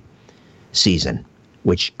deficiency season,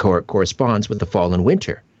 which corresponds with the fall and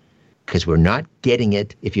winter, because we're not getting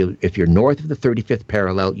it. If you're north of the 35th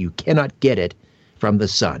parallel, you cannot get it from the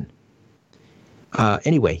sun.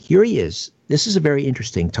 Anyway, here he is. This is a very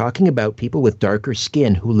interesting, talking about people with darker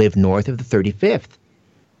skin who live north of the 35th.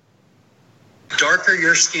 Darker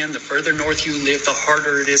your skin, the further north you live, the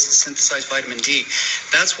harder it is to synthesize vitamin D.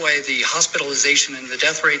 That's why the hospitalization and the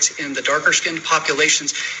death rates in the darker skinned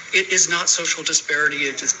populations, it is not social disparity.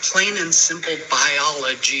 It is plain and simple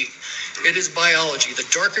biology. It is biology. The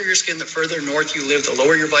darker your skin, the further north you live, the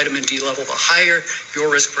lower your vitamin D level, the higher your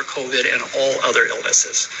risk for COVID and all other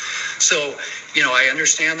illnesses. So, I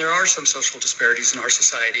understand there are some social disparities in our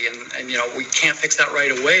society, and we can't fix that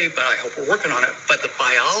right away, but I hope we're working on it. But the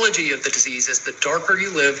biology of the disease is the darker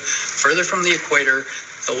you live, further from the equator,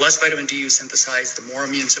 the less vitamin D you synthesize, the more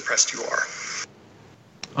immune suppressed you are.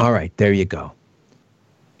 All right, there you go.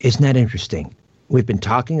 Isn't that interesting? We've been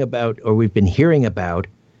talking about, or we've been hearing about,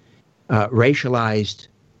 racialized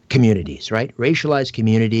communities, right? Racialized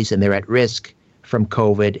communities, and they're at risk from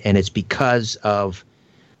COVID, and it's because of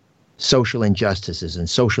social injustices and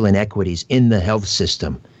social inequities in the health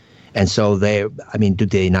system. And so do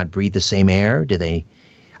they not breathe the same air?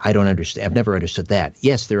 I don't understand. I've never understood that.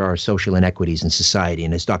 Yes, there are social inequities in society.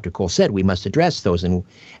 And as Dr. Cole said, we must address those, and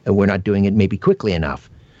we're not doing it maybe quickly enough.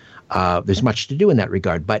 There's much to do in that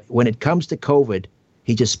regard. But when it comes to COVID,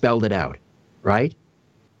 he just spelled it out, right?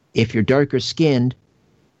 If you're darker skinned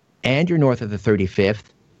and you're north of the 35th,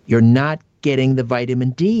 you're not getting the vitamin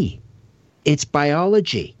D. It's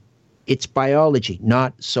biology. It's biology,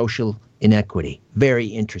 not social inequity. Very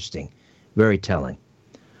interesting. Very telling.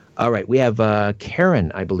 All right, we have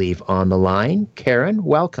Karen, I believe, on the line. Karen,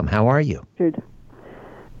 welcome. How are you? Good.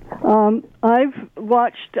 I've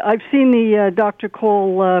seen the Dr.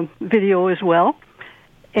 Cole video as well,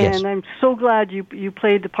 And Yes. I'm so glad you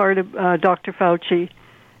played the part of Dr. Fauci.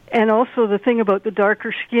 And also the thing about the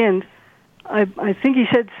darker skin, I think he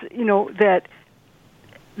said, that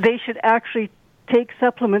they should actually take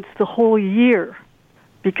supplements the whole year,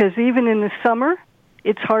 because even in the summer,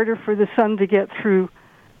 it's harder for the sun to get through.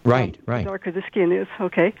 Right. The darker the skin is.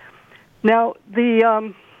 Okay. Now,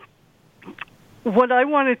 what I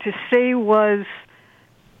wanted to say was,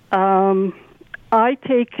 I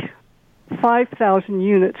take 5,000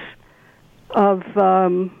 units of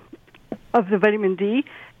the vitamin D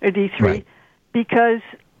or D3, Right. because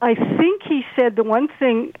I think he said was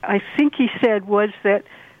that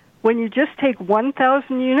when you just take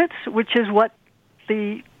 1,000 units, which is what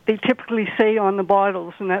they typically say on the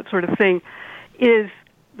bottles and that sort of thing,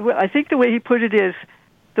 I think the way he put it is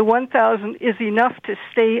the 1,000 is enough to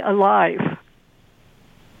stay alive.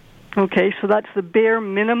 Okay, so that's the bare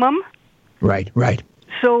minimum. Right.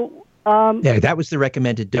 So that was the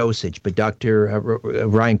recommended dosage, but Dr.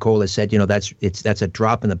 Ryan Cole has said, that's a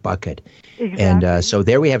drop in the bucket. Exactly. And so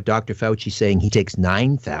there we have Dr. Fauci saying he takes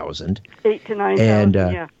 9,000. 8 to 9,000.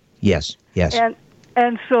 And yes.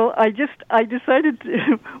 And so I decided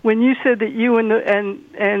when you said that you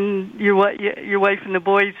and your wife and the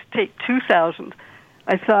boys take 2,000,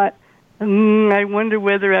 I thought, I wonder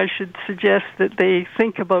whether I should suggest that they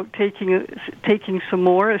think about taking some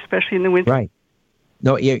more, especially in the winter. Right.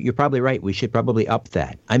 No, you're probably right. We should probably up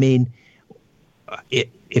that. I mean,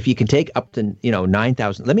 if you can take up to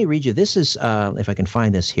 9,000. Let me read you. This is if I can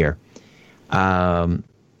find this here. I'm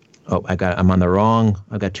on the wrong.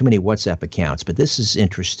 I've got too many WhatsApp accounts, but this is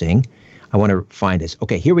interesting. I want to find this.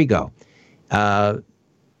 Okay, here we go. A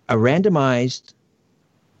randomized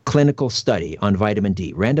clinical study on vitamin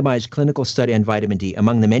D. Randomized clinical study on vitamin D.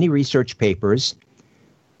 Among the many research papers,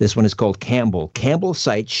 this one is called Campbell. Campbell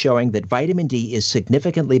cites showing that vitamin D is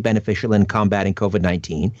significantly beneficial in combating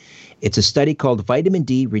COVID-19. It's a study called Vitamin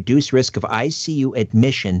D Reduced Risk of ICU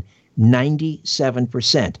Admission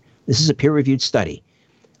 97%. This is a peer-reviewed study.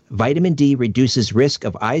 Vitamin D reduces risk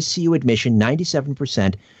of ICU admission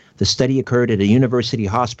 97%. The study occurred at a university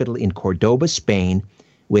hospital in Cordoba, Spain,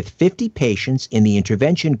 with 50 patients in the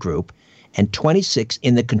intervention group and 26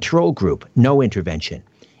 in the control group, no intervention.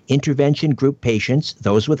 Intervention group patients,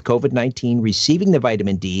 those with COVID-19 receiving the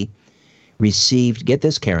vitamin D, received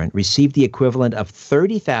the equivalent of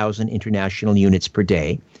 30,000 international units per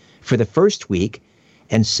day for the first week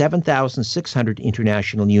and 7,600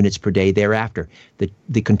 international units per day thereafter.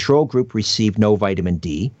 The control group received no vitamin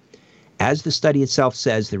D. As the study itself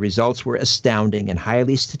says, the results were astounding and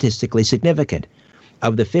highly statistically significant.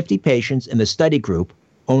 Of the 50 patients in the study group,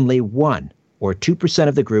 only 1 or 2%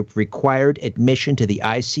 of the group required admission to the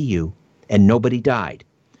ICU, and nobody died.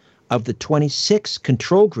 Of the 26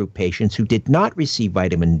 control group patients who did not receive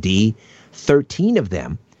vitamin D, 13 of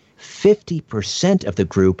them, 50% of the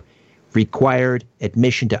group, required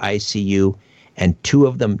admission to ICU, and 2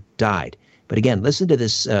 of them died. But again, listen to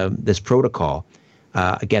this protocol.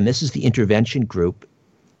 Again, this is the intervention group.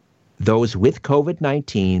 Those with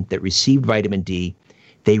COVID-19 that received vitamin D,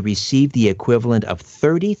 they received the equivalent of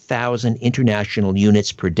 30,000 international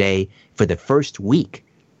units per day for the first week.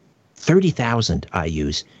 30,000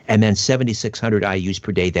 IUs, and then 7,600 IUs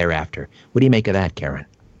per day thereafter. What do you make of that, Karen?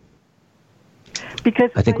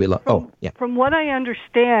 Because I think from what I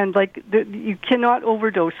understand, you cannot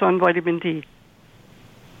overdose on vitamin D.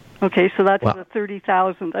 Okay, so that's the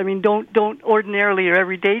 30,000. I mean, don't ordinarily or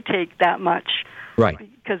every day take that much, right?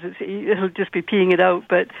 Because it'll just be peeing it out.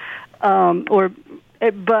 But I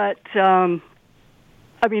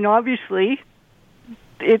mean, obviously,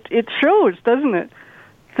 it shows, doesn't it?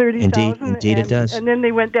 30,000. Indeed, it does. And then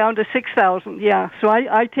they went down to 6,000. Yeah, so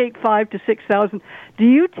I take 5,000 to 6,000. Do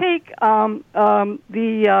you take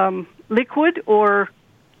the liquid or?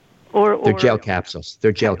 They're gel capsules.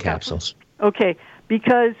 They're gel capsules. Okay,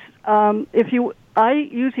 because I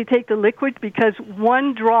usually take the liquid because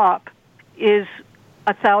 1 drop is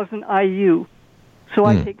 1,000 IU, so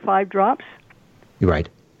I take 5 drops. Right.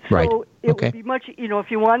 So it would be much. If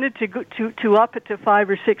you wanted to go to up it to 5,000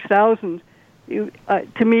 or 6,000.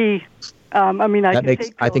 To me, I mean, I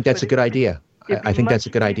think that's a good idea. I think that's a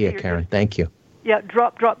good idea, Karen. Thank you. Yeah,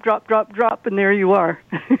 drop, and there you are.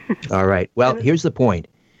 All right. Well, here's the point.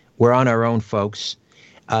 We're on our own, folks.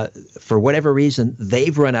 For whatever reason,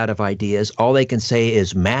 they've run out of ideas. All they can say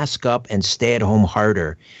is mask up and stay at home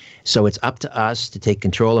harder. So it's up to us to take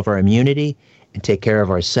control of our immunity and take care of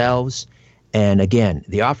ourselves. And again,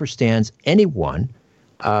 the offer stands. Anyone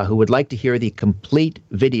who would like to hear the complete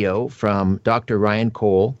video from Dr. Ryan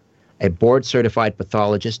Cole, a board-certified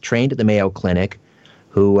pathologist trained at the Mayo Clinic,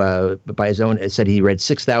 who, by his own, said he read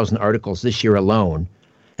 6,000 articles this year alone.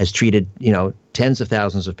 has treated, tens of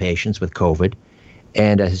thousands of patients with COVID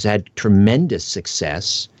and has had tremendous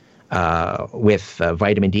success with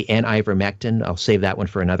vitamin D and ivermectin. I'll save that one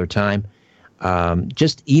for another time.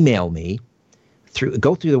 Just email me.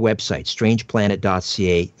 Go through the website,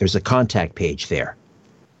 strangeplanet.ca. There's a contact page there.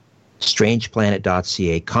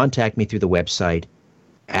 strangeplanet.ca. Contact me through the website.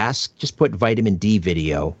 Just put vitamin D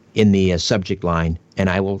video in the subject line, and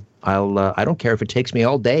I don't care if it takes me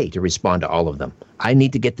all day to respond to all of them. I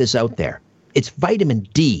need to get this out there. It's vitamin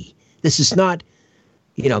D. This is not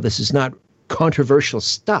controversial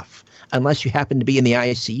stuff unless you happen to be in the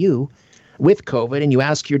ICU with COVID and you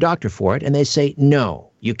ask your doctor for it and they say,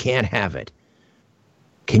 no, you can't have it.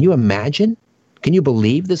 Can you imagine? Can you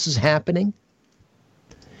believe this is happening?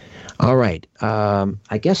 All right.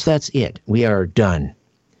 I guess that's it. We are done.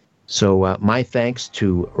 So my thanks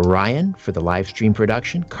to Ryan for the live stream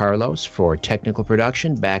production, Carlos for technical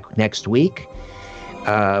production. Back next week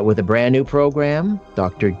with a brand new program.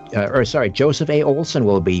 Joseph A. Olson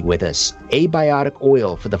will be with us. Abiotic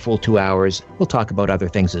oil for the full 2 hours. We'll talk about other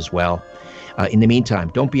things as well. In the meantime,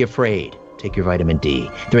 don't be afraid. Take your vitamin D.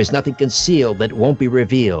 There is nothing concealed that won't be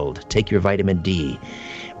revealed. Take your vitamin D.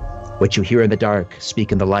 What you hear in the dark,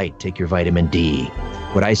 speak in the light. Take your vitamin D.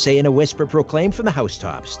 What I say in a whisper, proclaim from the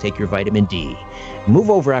housetops. Take your vitamin D. Move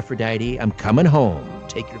over, Aphrodite. I'm coming home.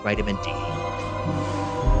 Take your vitamin D.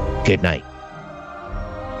 Good night.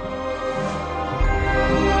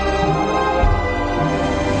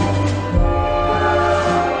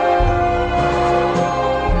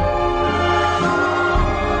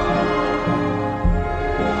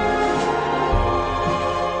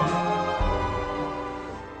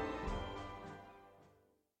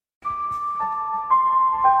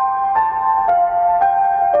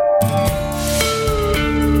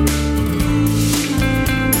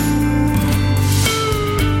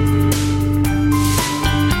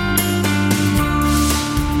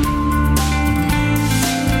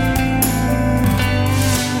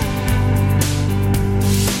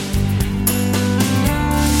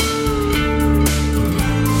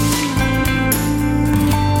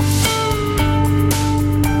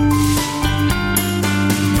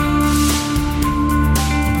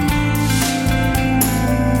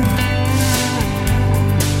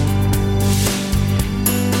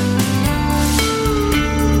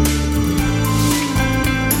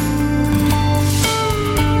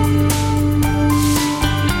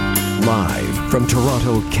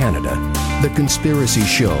 Canada, The Conspiracy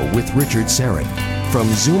Show with Richard Serrett from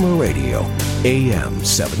Zoomer Radio, AM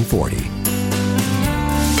 740.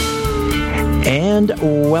 And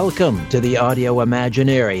welcome to the Audio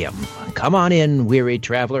Imaginarium. Come on in, weary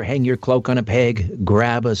traveler, hang your cloak on a peg,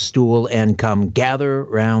 grab a stool, and come gather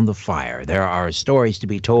round the fire. There are stories to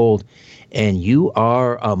be told, and you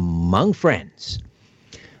are among friends.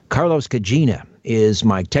 Carlos Cagina is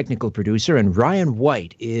my technical producer, and Ryan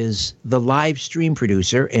White is the live stream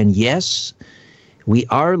producer. And yes, we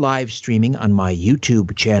are live streaming on my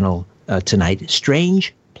YouTube channel tonight,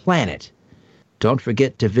 Strange Planet. Don't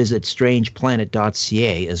forget to visit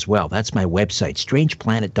strangeplanet.ca as well. That's my website,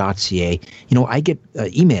 strangeplanet.ca. I get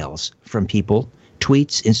emails from people,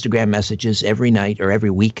 tweets, Instagram messages every night or every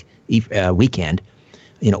weekend.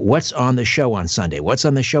 What's on the show on Sunday? What's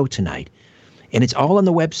on the show tonight? And it's all on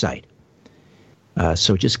the website.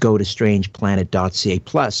 So just go to strangeplanet.ca.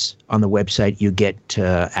 Plus, on the website, you get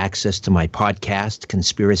access to my podcast,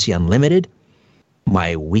 Conspiracy Unlimited,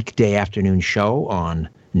 my weekday afternoon show on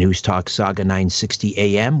News Talk Saga 960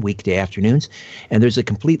 AM, weekday afternoons. And there's a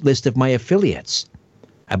complete list of my affiliates,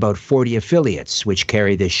 about 40 affiliates, which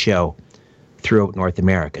carry this show throughout North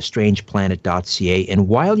America, strangeplanet.ca. And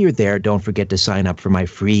while you're there, don't forget to sign up for my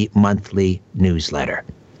free monthly newsletter.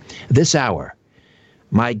 This hour,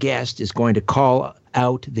 my guest is going to call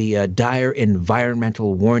out the dire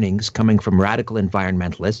environmental warnings coming from radical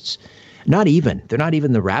environmentalists. They're not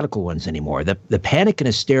even the radical ones anymore. The panic and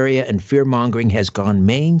hysteria and fear-mongering has gone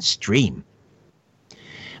mainstream.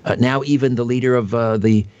 Now even the leader of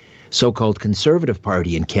the so-called Conservative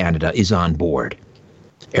Party in Canada is on board.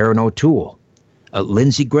 Erin O'Toole,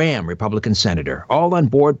 Lindsey Graham, Republican senator, all on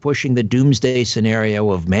board pushing the doomsday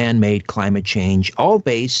scenario of man-made climate change, all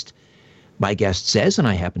based, my guest says, and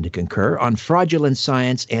I happen to concur, on fraudulent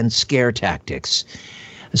science and scare tactics.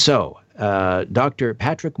 So, Dr.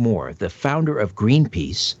 Patrick Moore, the founder of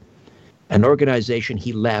Greenpeace, an organization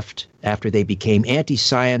he left after they became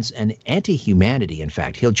anti-science and anti-humanity, in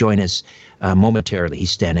fact. He'll join us momentarily. He's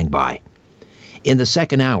standing by. In the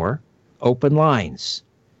second hour, open lines.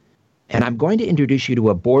 And I'm going to introduce you to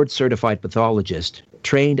a board-certified pathologist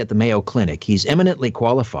trained at the Mayo Clinic. He's eminently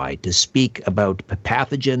qualified to speak about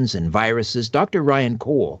pathogens and viruses. Dr. Ryan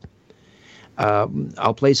Cole.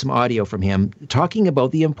 I'll play some audio from him talking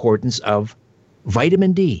about the importance of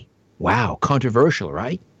vitamin D. Wow, controversial,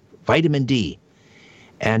 right? Vitamin D.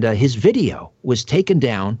 And his video was taken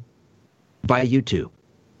down by YouTube.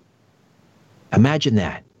 Imagine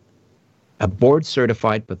that. A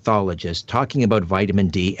board-certified pathologist talking about vitamin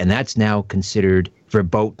D, and that's now considered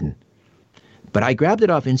verboten. But I grabbed it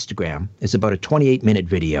off Instagram. It's about a 28-minute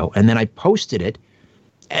video, and then I posted it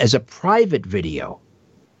as a private video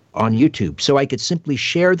on YouTube so I could simply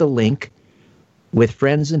share the link with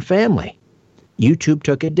friends and family. YouTube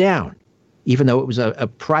took it down, even though it was a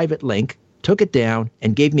private link, took it down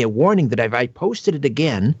and gave me a warning that if I posted it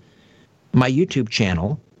again, my YouTube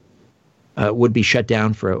channel would be shut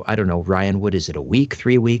down for, I don't know, Ryan, what is it, a week,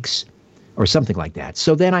 3 weeks, or something like that.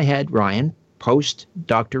 So then I had Ryan post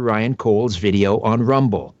Dr. Ryan Cole's video on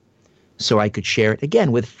Rumble so I could share it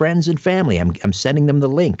again with friends and family. I'm sending them the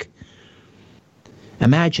link.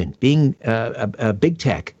 Imagine being a big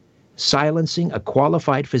tech, silencing a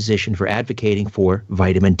qualified physician for advocating for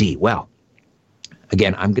vitamin D. Well,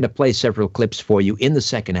 again, I'm going to play several clips for you in the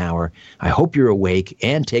second hour. I hope you're awake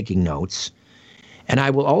and taking notes. And I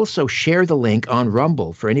will also share the link on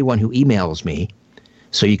Rumble for anyone who emails me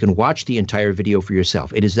so you can watch the entire video for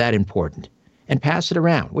yourself. It is that important. And pass it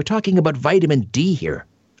around. We're talking about vitamin D here,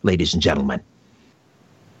 ladies and gentlemen.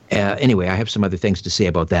 Anyway, I have some other things to say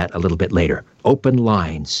about that a little bit later. Open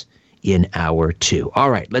lines in hour 2.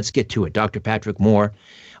 All right, let's get to it. Dr. Patrick Moore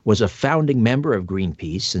was a founding member of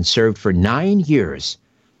Greenpeace and served for 9 years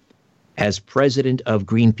as president of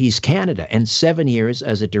Greenpeace Canada and 7 years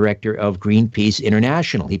as a director of Greenpeace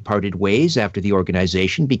International. He parted ways after the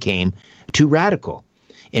organization became too radical.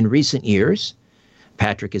 In recent years,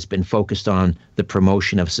 Patrick has been focused on the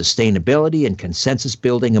promotion of sustainability and consensus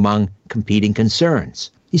building among competing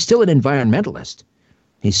concerns. He's still an environmentalist.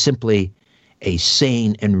 He's simply a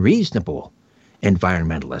sane and reasonable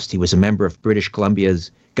environmentalist. He was a member of British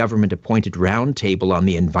Columbia's government-appointed roundtable on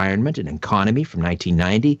the environment and economy from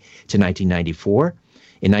 1990 to 1994.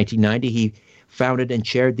 In 1990, he founded and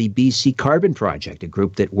chaired the BC Carbon Project, a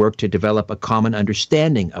group that worked to develop a common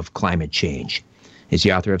understanding of climate change. He's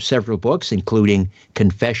the author of several books, including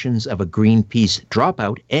Confessions of a Greenpeace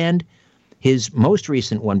Dropout and his most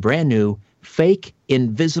recent one, brand new, Fake,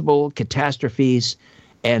 Invisible Catastrophes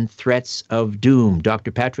and Threats of Doom.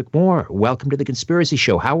 Dr. Patrick Moore, welcome to The Conspiracy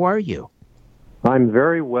Show. How are you? I'm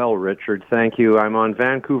very well, Richard. Thank you. I'm on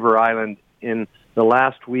Vancouver Island in the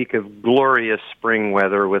last week of glorious spring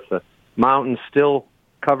weather with the mountains still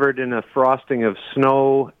covered in a frosting of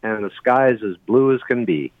snow and the skies as blue as can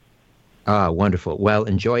be. Ah, wonderful. Well,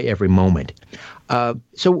 enjoy every moment.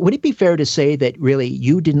 So would it be fair to say that really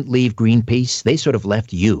you didn't leave Greenpeace? They sort of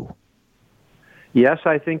left you. Yes,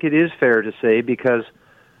 I think it is fair to say because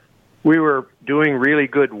we were doing really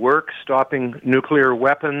good work stopping nuclear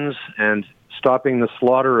weapons and stopping the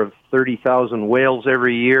slaughter of 30,000 whales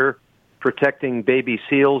every year, protecting baby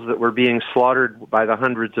seals that were being slaughtered by the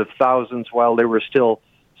hundreds of thousands while they were still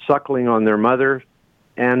suckling on their mother,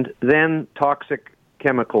 and then toxic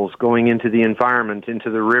chemicals going into the environment,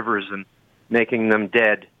 into the rivers, and making them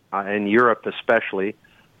dead, in Europe especially.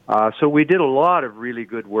 So we did a lot of really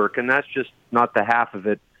good work, and that's just not the half of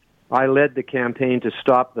it. I led the campaign to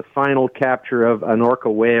stop the final capture of an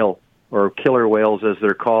orca whale, or killer whales as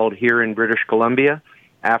they're called, here in British Columbia,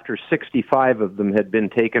 after 65 of them had been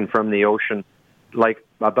taken from the ocean. Like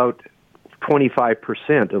about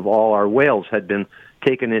 25% of all our whales had been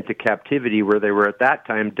taken into captivity where they were at that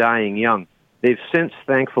time dying young. They've since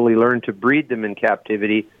thankfully learned to breed them in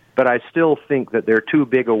captivity, but I still think that they're too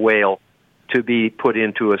big a whale to be put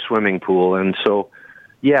into a swimming pool. And so,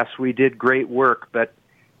 yes, we did great work, but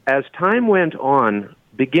as time went on,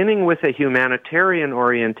 beginning with a humanitarian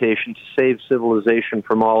orientation to save civilization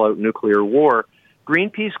from all-out nuclear war,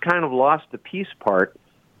 Greenpeace kind of lost the peace part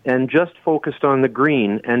and just focused on the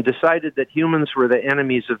green and decided that humans were the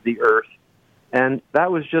enemies of the earth. And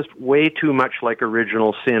that was just way too much like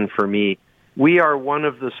original sin for me. We are one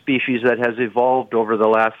of the species that has evolved over the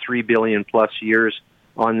last 3 billion plus years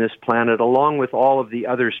on this planet, along with all of the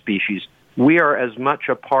other species. We are as much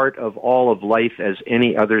a part of all of life as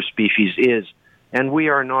any other species is. And we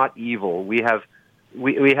are not evil. We have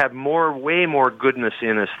way more goodness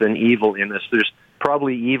in us than evil in us. There's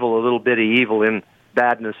probably a little bit of evil in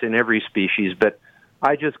badness in every species, but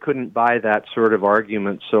I just couldn't buy that sort of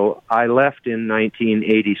argument. So I left in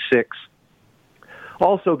 1986.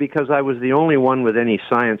 Also because I was the only one with any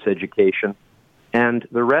science education. And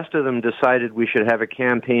the rest of them decided we should have a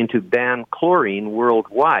campaign to ban chlorine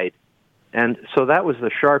worldwide. And so that was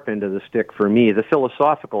the sharp end of the stick for me. The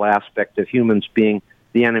philosophical aspect of humans being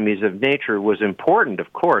the enemies of nature was important,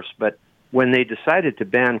 of course, but when they decided to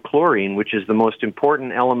ban chlorine, which is the most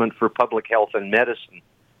important element for public health and medicine,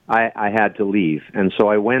 I had to leave. And so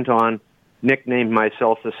I went on, nicknamed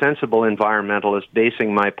myself the sensible environmentalist,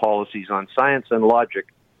 basing my policies on science and logic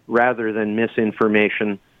rather than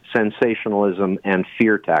misinformation, sensationalism, and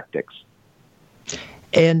fear tactics.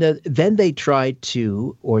 And then they tried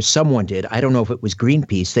to, or someone did, I don't know if it was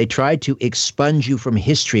Greenpeace, they tried to expunge you from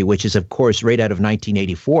history, which is, of course, right out of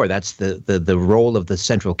 1984. That's the role of the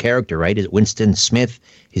central character, right? Winston Smith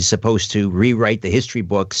is supposed to rewrite the history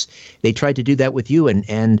books. They tried to do that with you.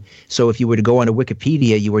 And so if you were to go on to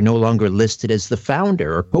Wikipedia, you were no longer listed as the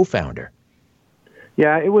founder or co-founder.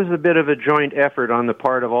 Yeah, it was a bit of a joint effort on the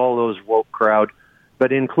part of all those woke crowd,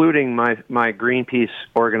 but including my Greenpeace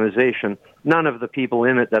organization. None of the people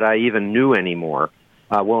in it that I even knew anymore.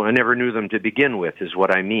 Well, I never knew them to begin with, is what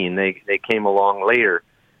I mean. They came along later.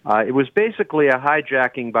 It was basically a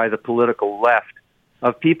hijacking by the political left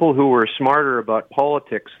of people who were smarter about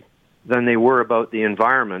politics than they were about the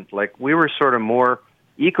environment. Like, we were sort of more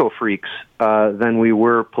eco-freaks than we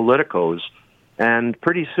were politicos. And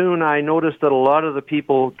pretty soon I noticed that a lot of the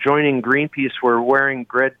people joining Greenpeace were wearing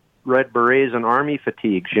red berets and army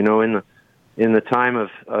fatigues, you know, in the time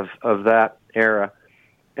of that era,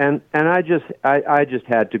 and I just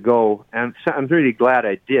had to go, and I'm really glad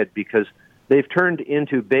I did, because they've turned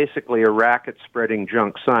into basically a racket spreading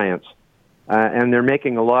junk science, and they're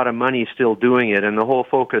making a lot of money still doing it, and the whole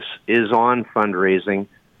focus is on fundraising.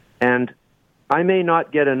 And I may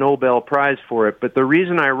not get a Nobel Prize for it, but the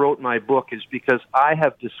reason I wrote my book is because I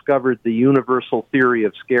have discovered the universal theory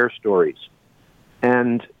of scare stories,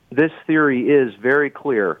 and this theory is very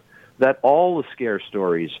clear that all the scare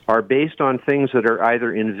stories are based on things that are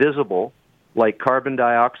either invisible, like carbon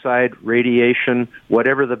dioxide, radiation,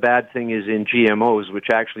 whatever the bad thing is in GMOs, which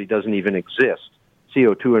actually doesn't even exist.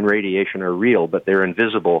 CO2 and radiation are real, but they're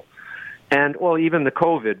invisible. And, well, even the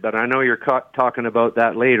COVID, but I know you're talking about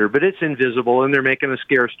that later, but it's invisible, and they're making a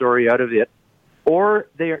scare story out of it. Or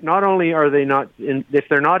they not only are they not, if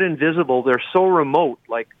they're not invisible, they're so remote,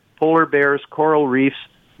 like polar bears, coral reefs,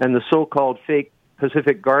 and the so-called fake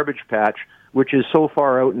Pacific garbage patch, which is so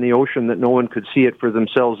far out in the ocean that no one could see it for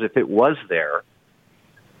themselves if it was there.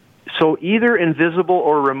 So either invisible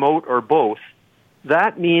or remote or both.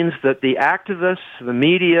 That means that the activists, the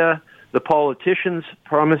media, the politicians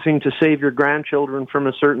promising to save your grandchildren from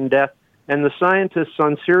a certain death, and the scientists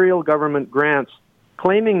on serial government grants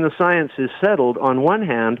claiming the science is settled on one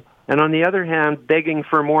hand, and on the other hand begging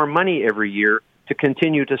for more money every year to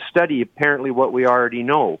continue to study apparently what we already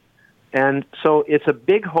know. And so it's a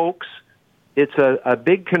big hoax. It's a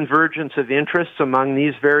big convergence of interests among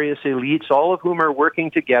these various elites, all of whom are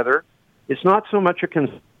working together. It's not so much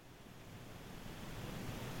a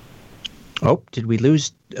Oh, did we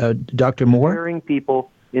lose Dr. Moore? Scaring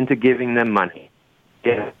people into giving them money.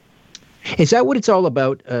 Yeah. Is that what it's all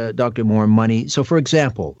about, Dr. Moore, money? So, for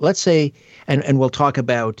example, let's say, and we'll talk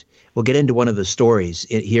about, we'll get into one of the stories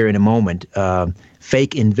here in a moment,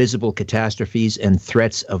 fake invisible catastrophes and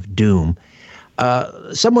threats of doom.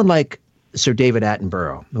 Someone like Sir David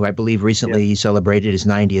Attenborough, who I believe recently celebrated his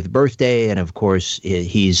 90th birthday, and of course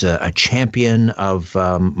he's a champion of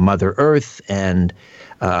Mother Earth and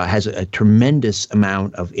has a tremendous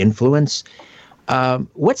amount of influence.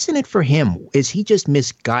 What's in it for him? Is he just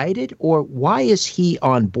misguided, or why is he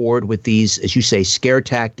on board with these, as you say, scare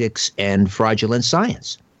tactics and fraudulent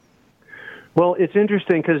science? Well, it's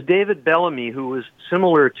interesting because David Bellamy, who was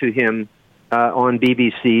similar to him on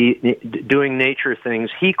BBC doing nature things,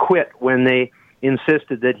 he quit when they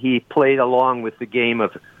insisted that he played along with the game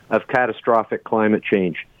of catastrophic climate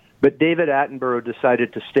change. But David Attenborough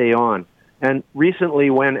decided to stay on. And recently,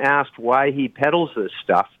 when asked why he peddles this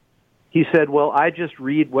stuff, he said, well, I just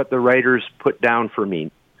read what the writers put down for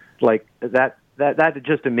me. Like, that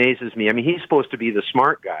just amazes me. I mean, he's supposed to be the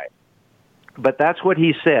smart guy. But that's what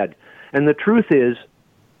he said. And the truth is,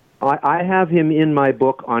 I have him in my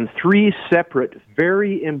book on 3 separate,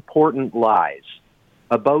 very important lies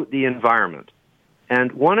about the environment.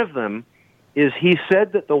 And one of them is he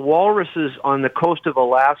said that the walruses on the coast of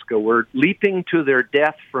Alaska were leaping to their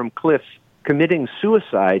death from cliffs, committing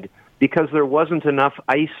suicide because there wasn't enough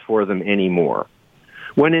ice for them anymore.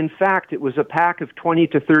 When in fact it was a pack of 20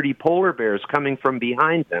 to 30 polar bears coming from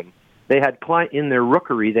behind them. They had in their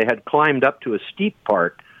rookery, they had climbed up to a steep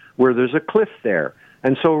part where there's a cliff there.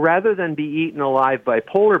 And so rather than be eaten alive by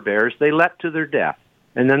polar bears, they leapt to their death.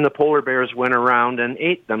 And then the polar bears went around and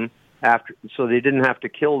ate them so they didn't have to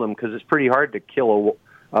kill them, because it's pretty hard to kill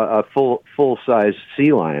a full-size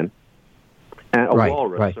sea lion, and a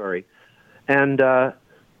walrus. Sorry, and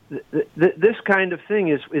this kind of thing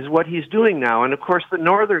is what he's doing now. And of course, the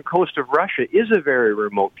northern coast of Russia is a very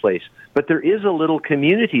remote place, but there is a little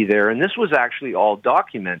community there, and this was actually all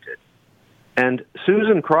documented. And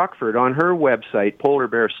Susan Crockford, on her website, Polar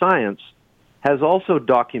Bear Science, has also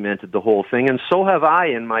documented the whole thing, and so have I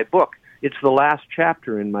in my book. It's the last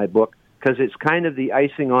chapter in my book, because it's kind of the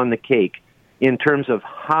icing on the cake in terms of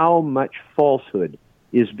how much falsehood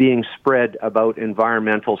is being spread about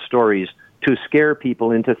environmental stories to scare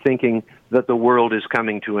people into thinking that the world is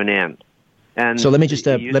coming to an end. And so let me just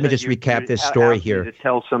recap this story here. To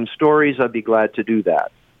tell some stories, I'd be glad to do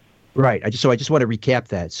that. Right. I just want to recap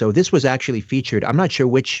that. So this was actually featured. I'm not sure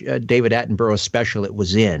which David Attenborough special it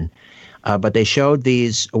was in, but they showed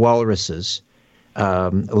these walruses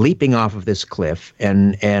leaping off of this cliff,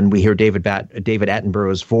 and we hear David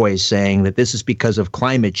Attenborough's voice saying that this is because of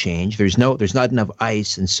climate change. There's not enough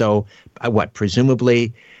ice, and so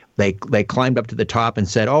presumably they climbed up to the top and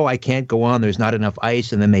said, "Oh, I can't go on. There's not enough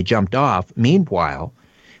ice," and then they jumped off. Meanwhile,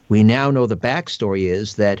 we now know the backstory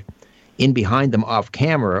is that in behind them off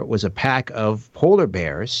camera was a pack of polar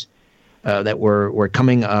bears that were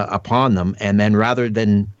coming upon them, and then rather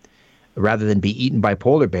than be eaten by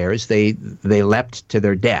polar bears, they leapt to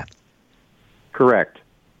their death. Correct.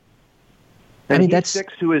 And he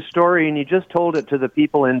sticks to his story, and he just told it to the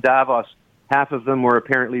people in Davos. Half of them were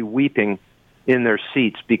apparently weeping in their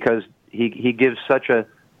seats because he gives such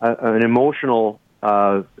an emotional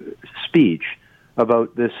speech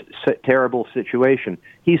about this terrible situation.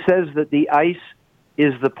 He says that the ice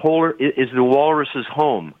is the walrus's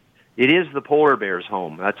home. It is the polar bear's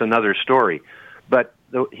home. That's another story. But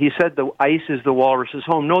he said the ice is the walrus's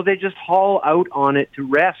home. No, they just haul out on it to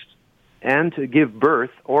rest and to give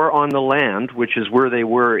birth, or on the land, which is where they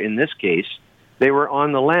were in this case. They were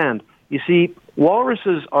on the land. You see,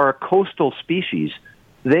 walruses are a coastal species.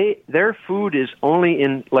 Their food is only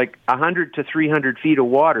in like 100 to 300 feet of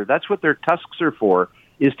water. That's what their tusks are for,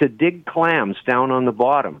 is to dig clams down on the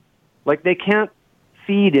bottom. Like, they can't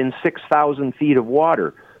feed in 6,000 feet of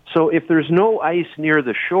water. So if there's no ice near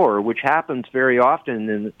the shore, which happens very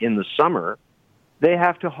often in the summer, they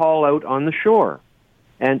have to haul out on the shore.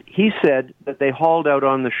 And he said that they hauled out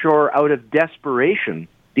on the shore out of desperation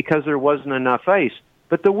because there wasn't enough ice.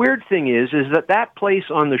 But the weird thing is that place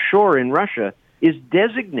on the shore in Russia is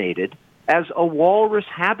designated as a walrus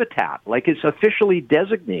habitat, like it's officially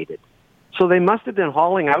designated. So they must have been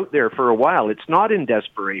hauling out there for a while. It's not in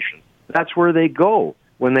desperation. That's where they go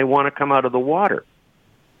when they want to come out of the water.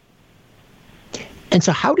 And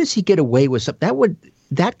so how does he get away with something?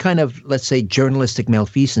 That kind of, let's say, journalistic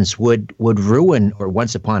malfeasance would ruin, or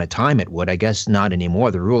once upon a time it would, I guess not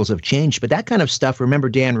anymore, the rules have changed, but that kind of stuff, remember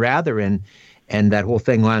Dan Rather and that whole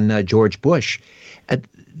thing on George Bush,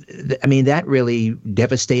 I mean, that really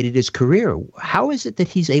devastated his career. How is it that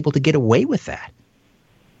he's able to get away with that?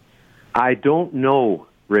 I don't know,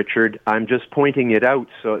 Richard. I'm just pointing it out.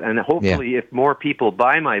 And hopefully if more people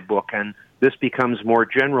buy my book and this becomes more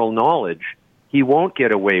general knowledge, he won't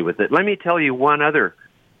get away with it. Let me tell you one other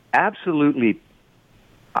absolutely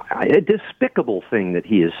despicable thing that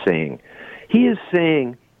he is saying. He is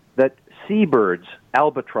saying that seabirds,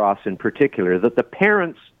 albatross in particular, that the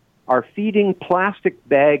parents are feeding plastic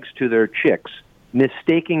bags to their chicks,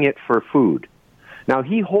 mistaking it for food. Now,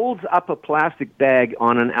 he holds up a plastic bag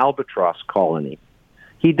on an albatross colony.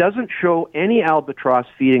 He doesn't show any albatross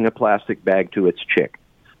feeding a plastic bag to its chick.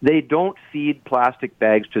 They don't feed plastic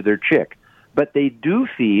bags to their chick, but they do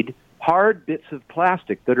feed hard bits of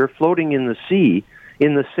plastic that are floating in the sea,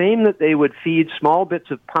 in the same that they would feed small bits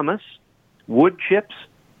of pumice, wood chips,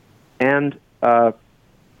 and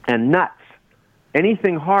nuts.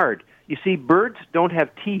 Anything hard. You see, birds don't have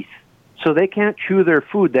teeth, so they can't chew their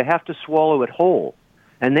food. They have to swallow it whole.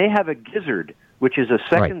 And they have a gizzard, which is a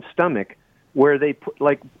second stomach, where they put,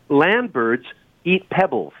 like, land birds eat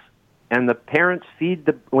pebbles, and the parents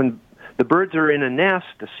feed when the birds are in a nest,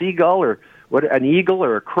 a seagull or an eagle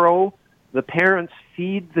or a crow, the parents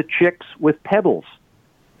feed the chicks with pebbles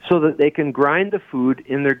so that they can grind the food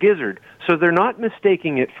in their gizzard. So they're not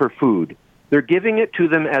mistaking it for food. They're giving it to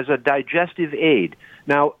them as a digestive aid.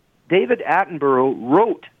 Now, David Attenborough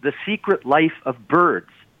wrote The Secret Life of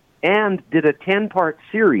Birds and did a 10-part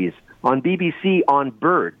series on BBC on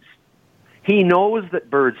birds. He knows that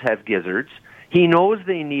birds have gizzards. He knows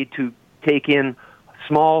they need to take in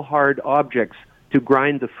small, hard objects to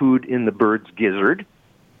grind the food in the bird's gizzard,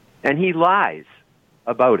 and he lies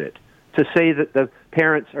about it to say that the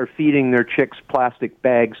parents are feeding their chicks plastic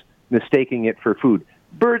bags, mistaking it for food.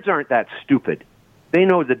 birds aren't that stupid. They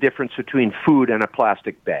know the difference between food and a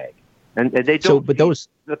plastic bag. And they don't.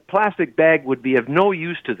 The plastic bag would be of no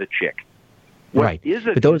use to the chick. What is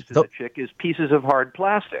of use to the chick is pieces of hard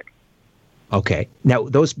plastic. Okay. Now,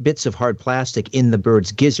 those bits of hard plastic in the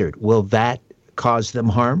bird's gizzard, will that cause them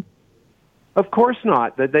harm? Of course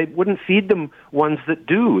not. They wouldn't feed them ones that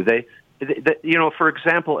do. For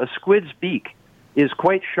example, a squid's beak is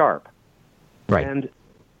quite sharp. Right. And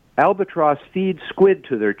albatross feed squid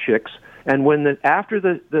to their chicks, and after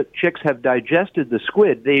the chicks have digested the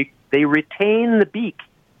squid, they retain the beak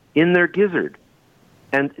in their gizzard.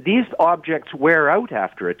 And these objects wear out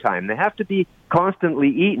after a time. They have to be constantly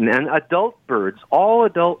eaten. And all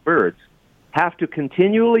adult birds, have to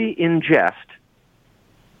continually ingest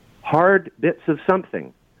hard bits of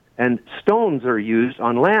something. And stones are used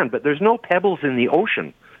on land, but there's no pebbles in the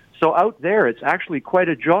ocean. So out there, it's actually quite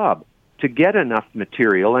a job to get enough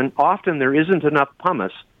material. And often there isn't enough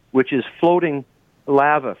pumice, which is floating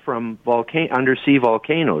lava from undersea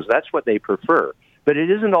volcanoes. That's what they prefer. But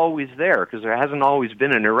it isn't always there because there hasn't always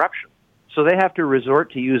been an eruption. So they have to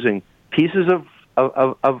resort to using pieces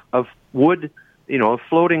of wood,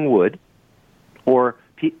 floating wood, or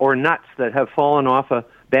nuts that have fallen off a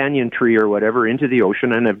banyan tree or whatever into the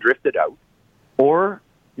ocean and have drifted out. Or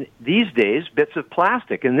these days, bits of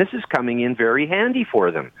plastic, and this is coming in very handy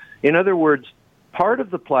for them. In other words, part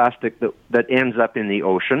of the plastic that ends up in the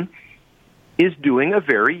ocean is doing a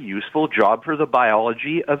very useful job for the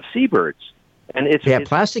biology of seabirds. And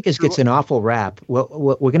plastic gets an awful rap. Well,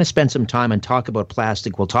 we're going to spend some time and talk about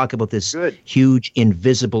plastic. We'll talk about this huge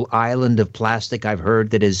invisible island of plastic I've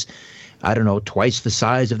heard that is, I don't know, twice the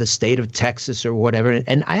size of the state of Texas or whatever.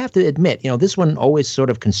 And I have to admit, this one always sort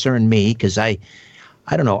of concerned me because I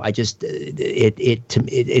don't know. I just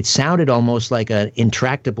it sounded almost like an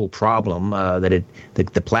intractable problem that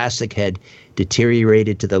the plastic had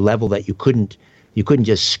deteriorated to the level that you couldn't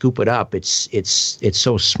just scoop it up. It's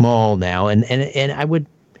so small now, and I would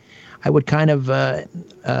kind of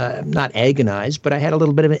not agonize, but I had a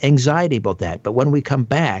little bit of anxiety about that. But when we come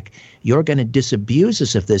back, you're going to disabuse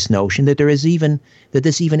us of this notion that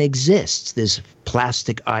this even exists, this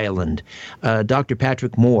plastic island. Dr.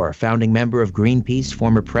 Patrick Moore, founding member of Greenpeace,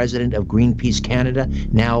 former president of Greenpeace Canada,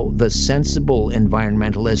 now the sensible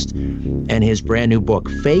environmentalist, and his brand new book,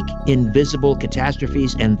 Fake Invisible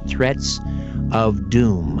Catastrophes and Threats of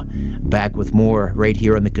Doom. Back with more right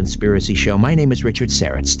here on The Conspiracy Show. My name is Richard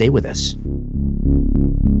Serrett. Stay with us.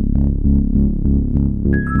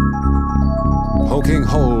 Poking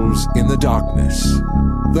holes in the darkness.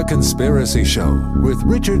 The Conspiracy Show with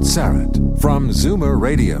Richard Serrett from Zoomer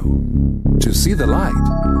Radio. To see the light,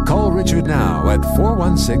 call Richard now at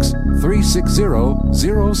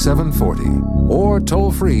 416-360-0740 or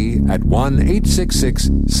toll free at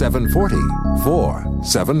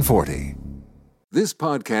 1-866-740-4740. This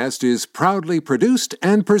podcast is proudly produced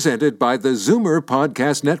and presented by the Zoomer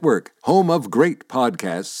Podcast Network, home of great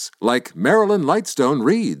podcasts like Marilyn Lightstone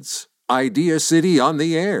Reads, Idea City on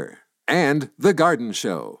the Air, and The Garden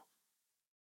Show.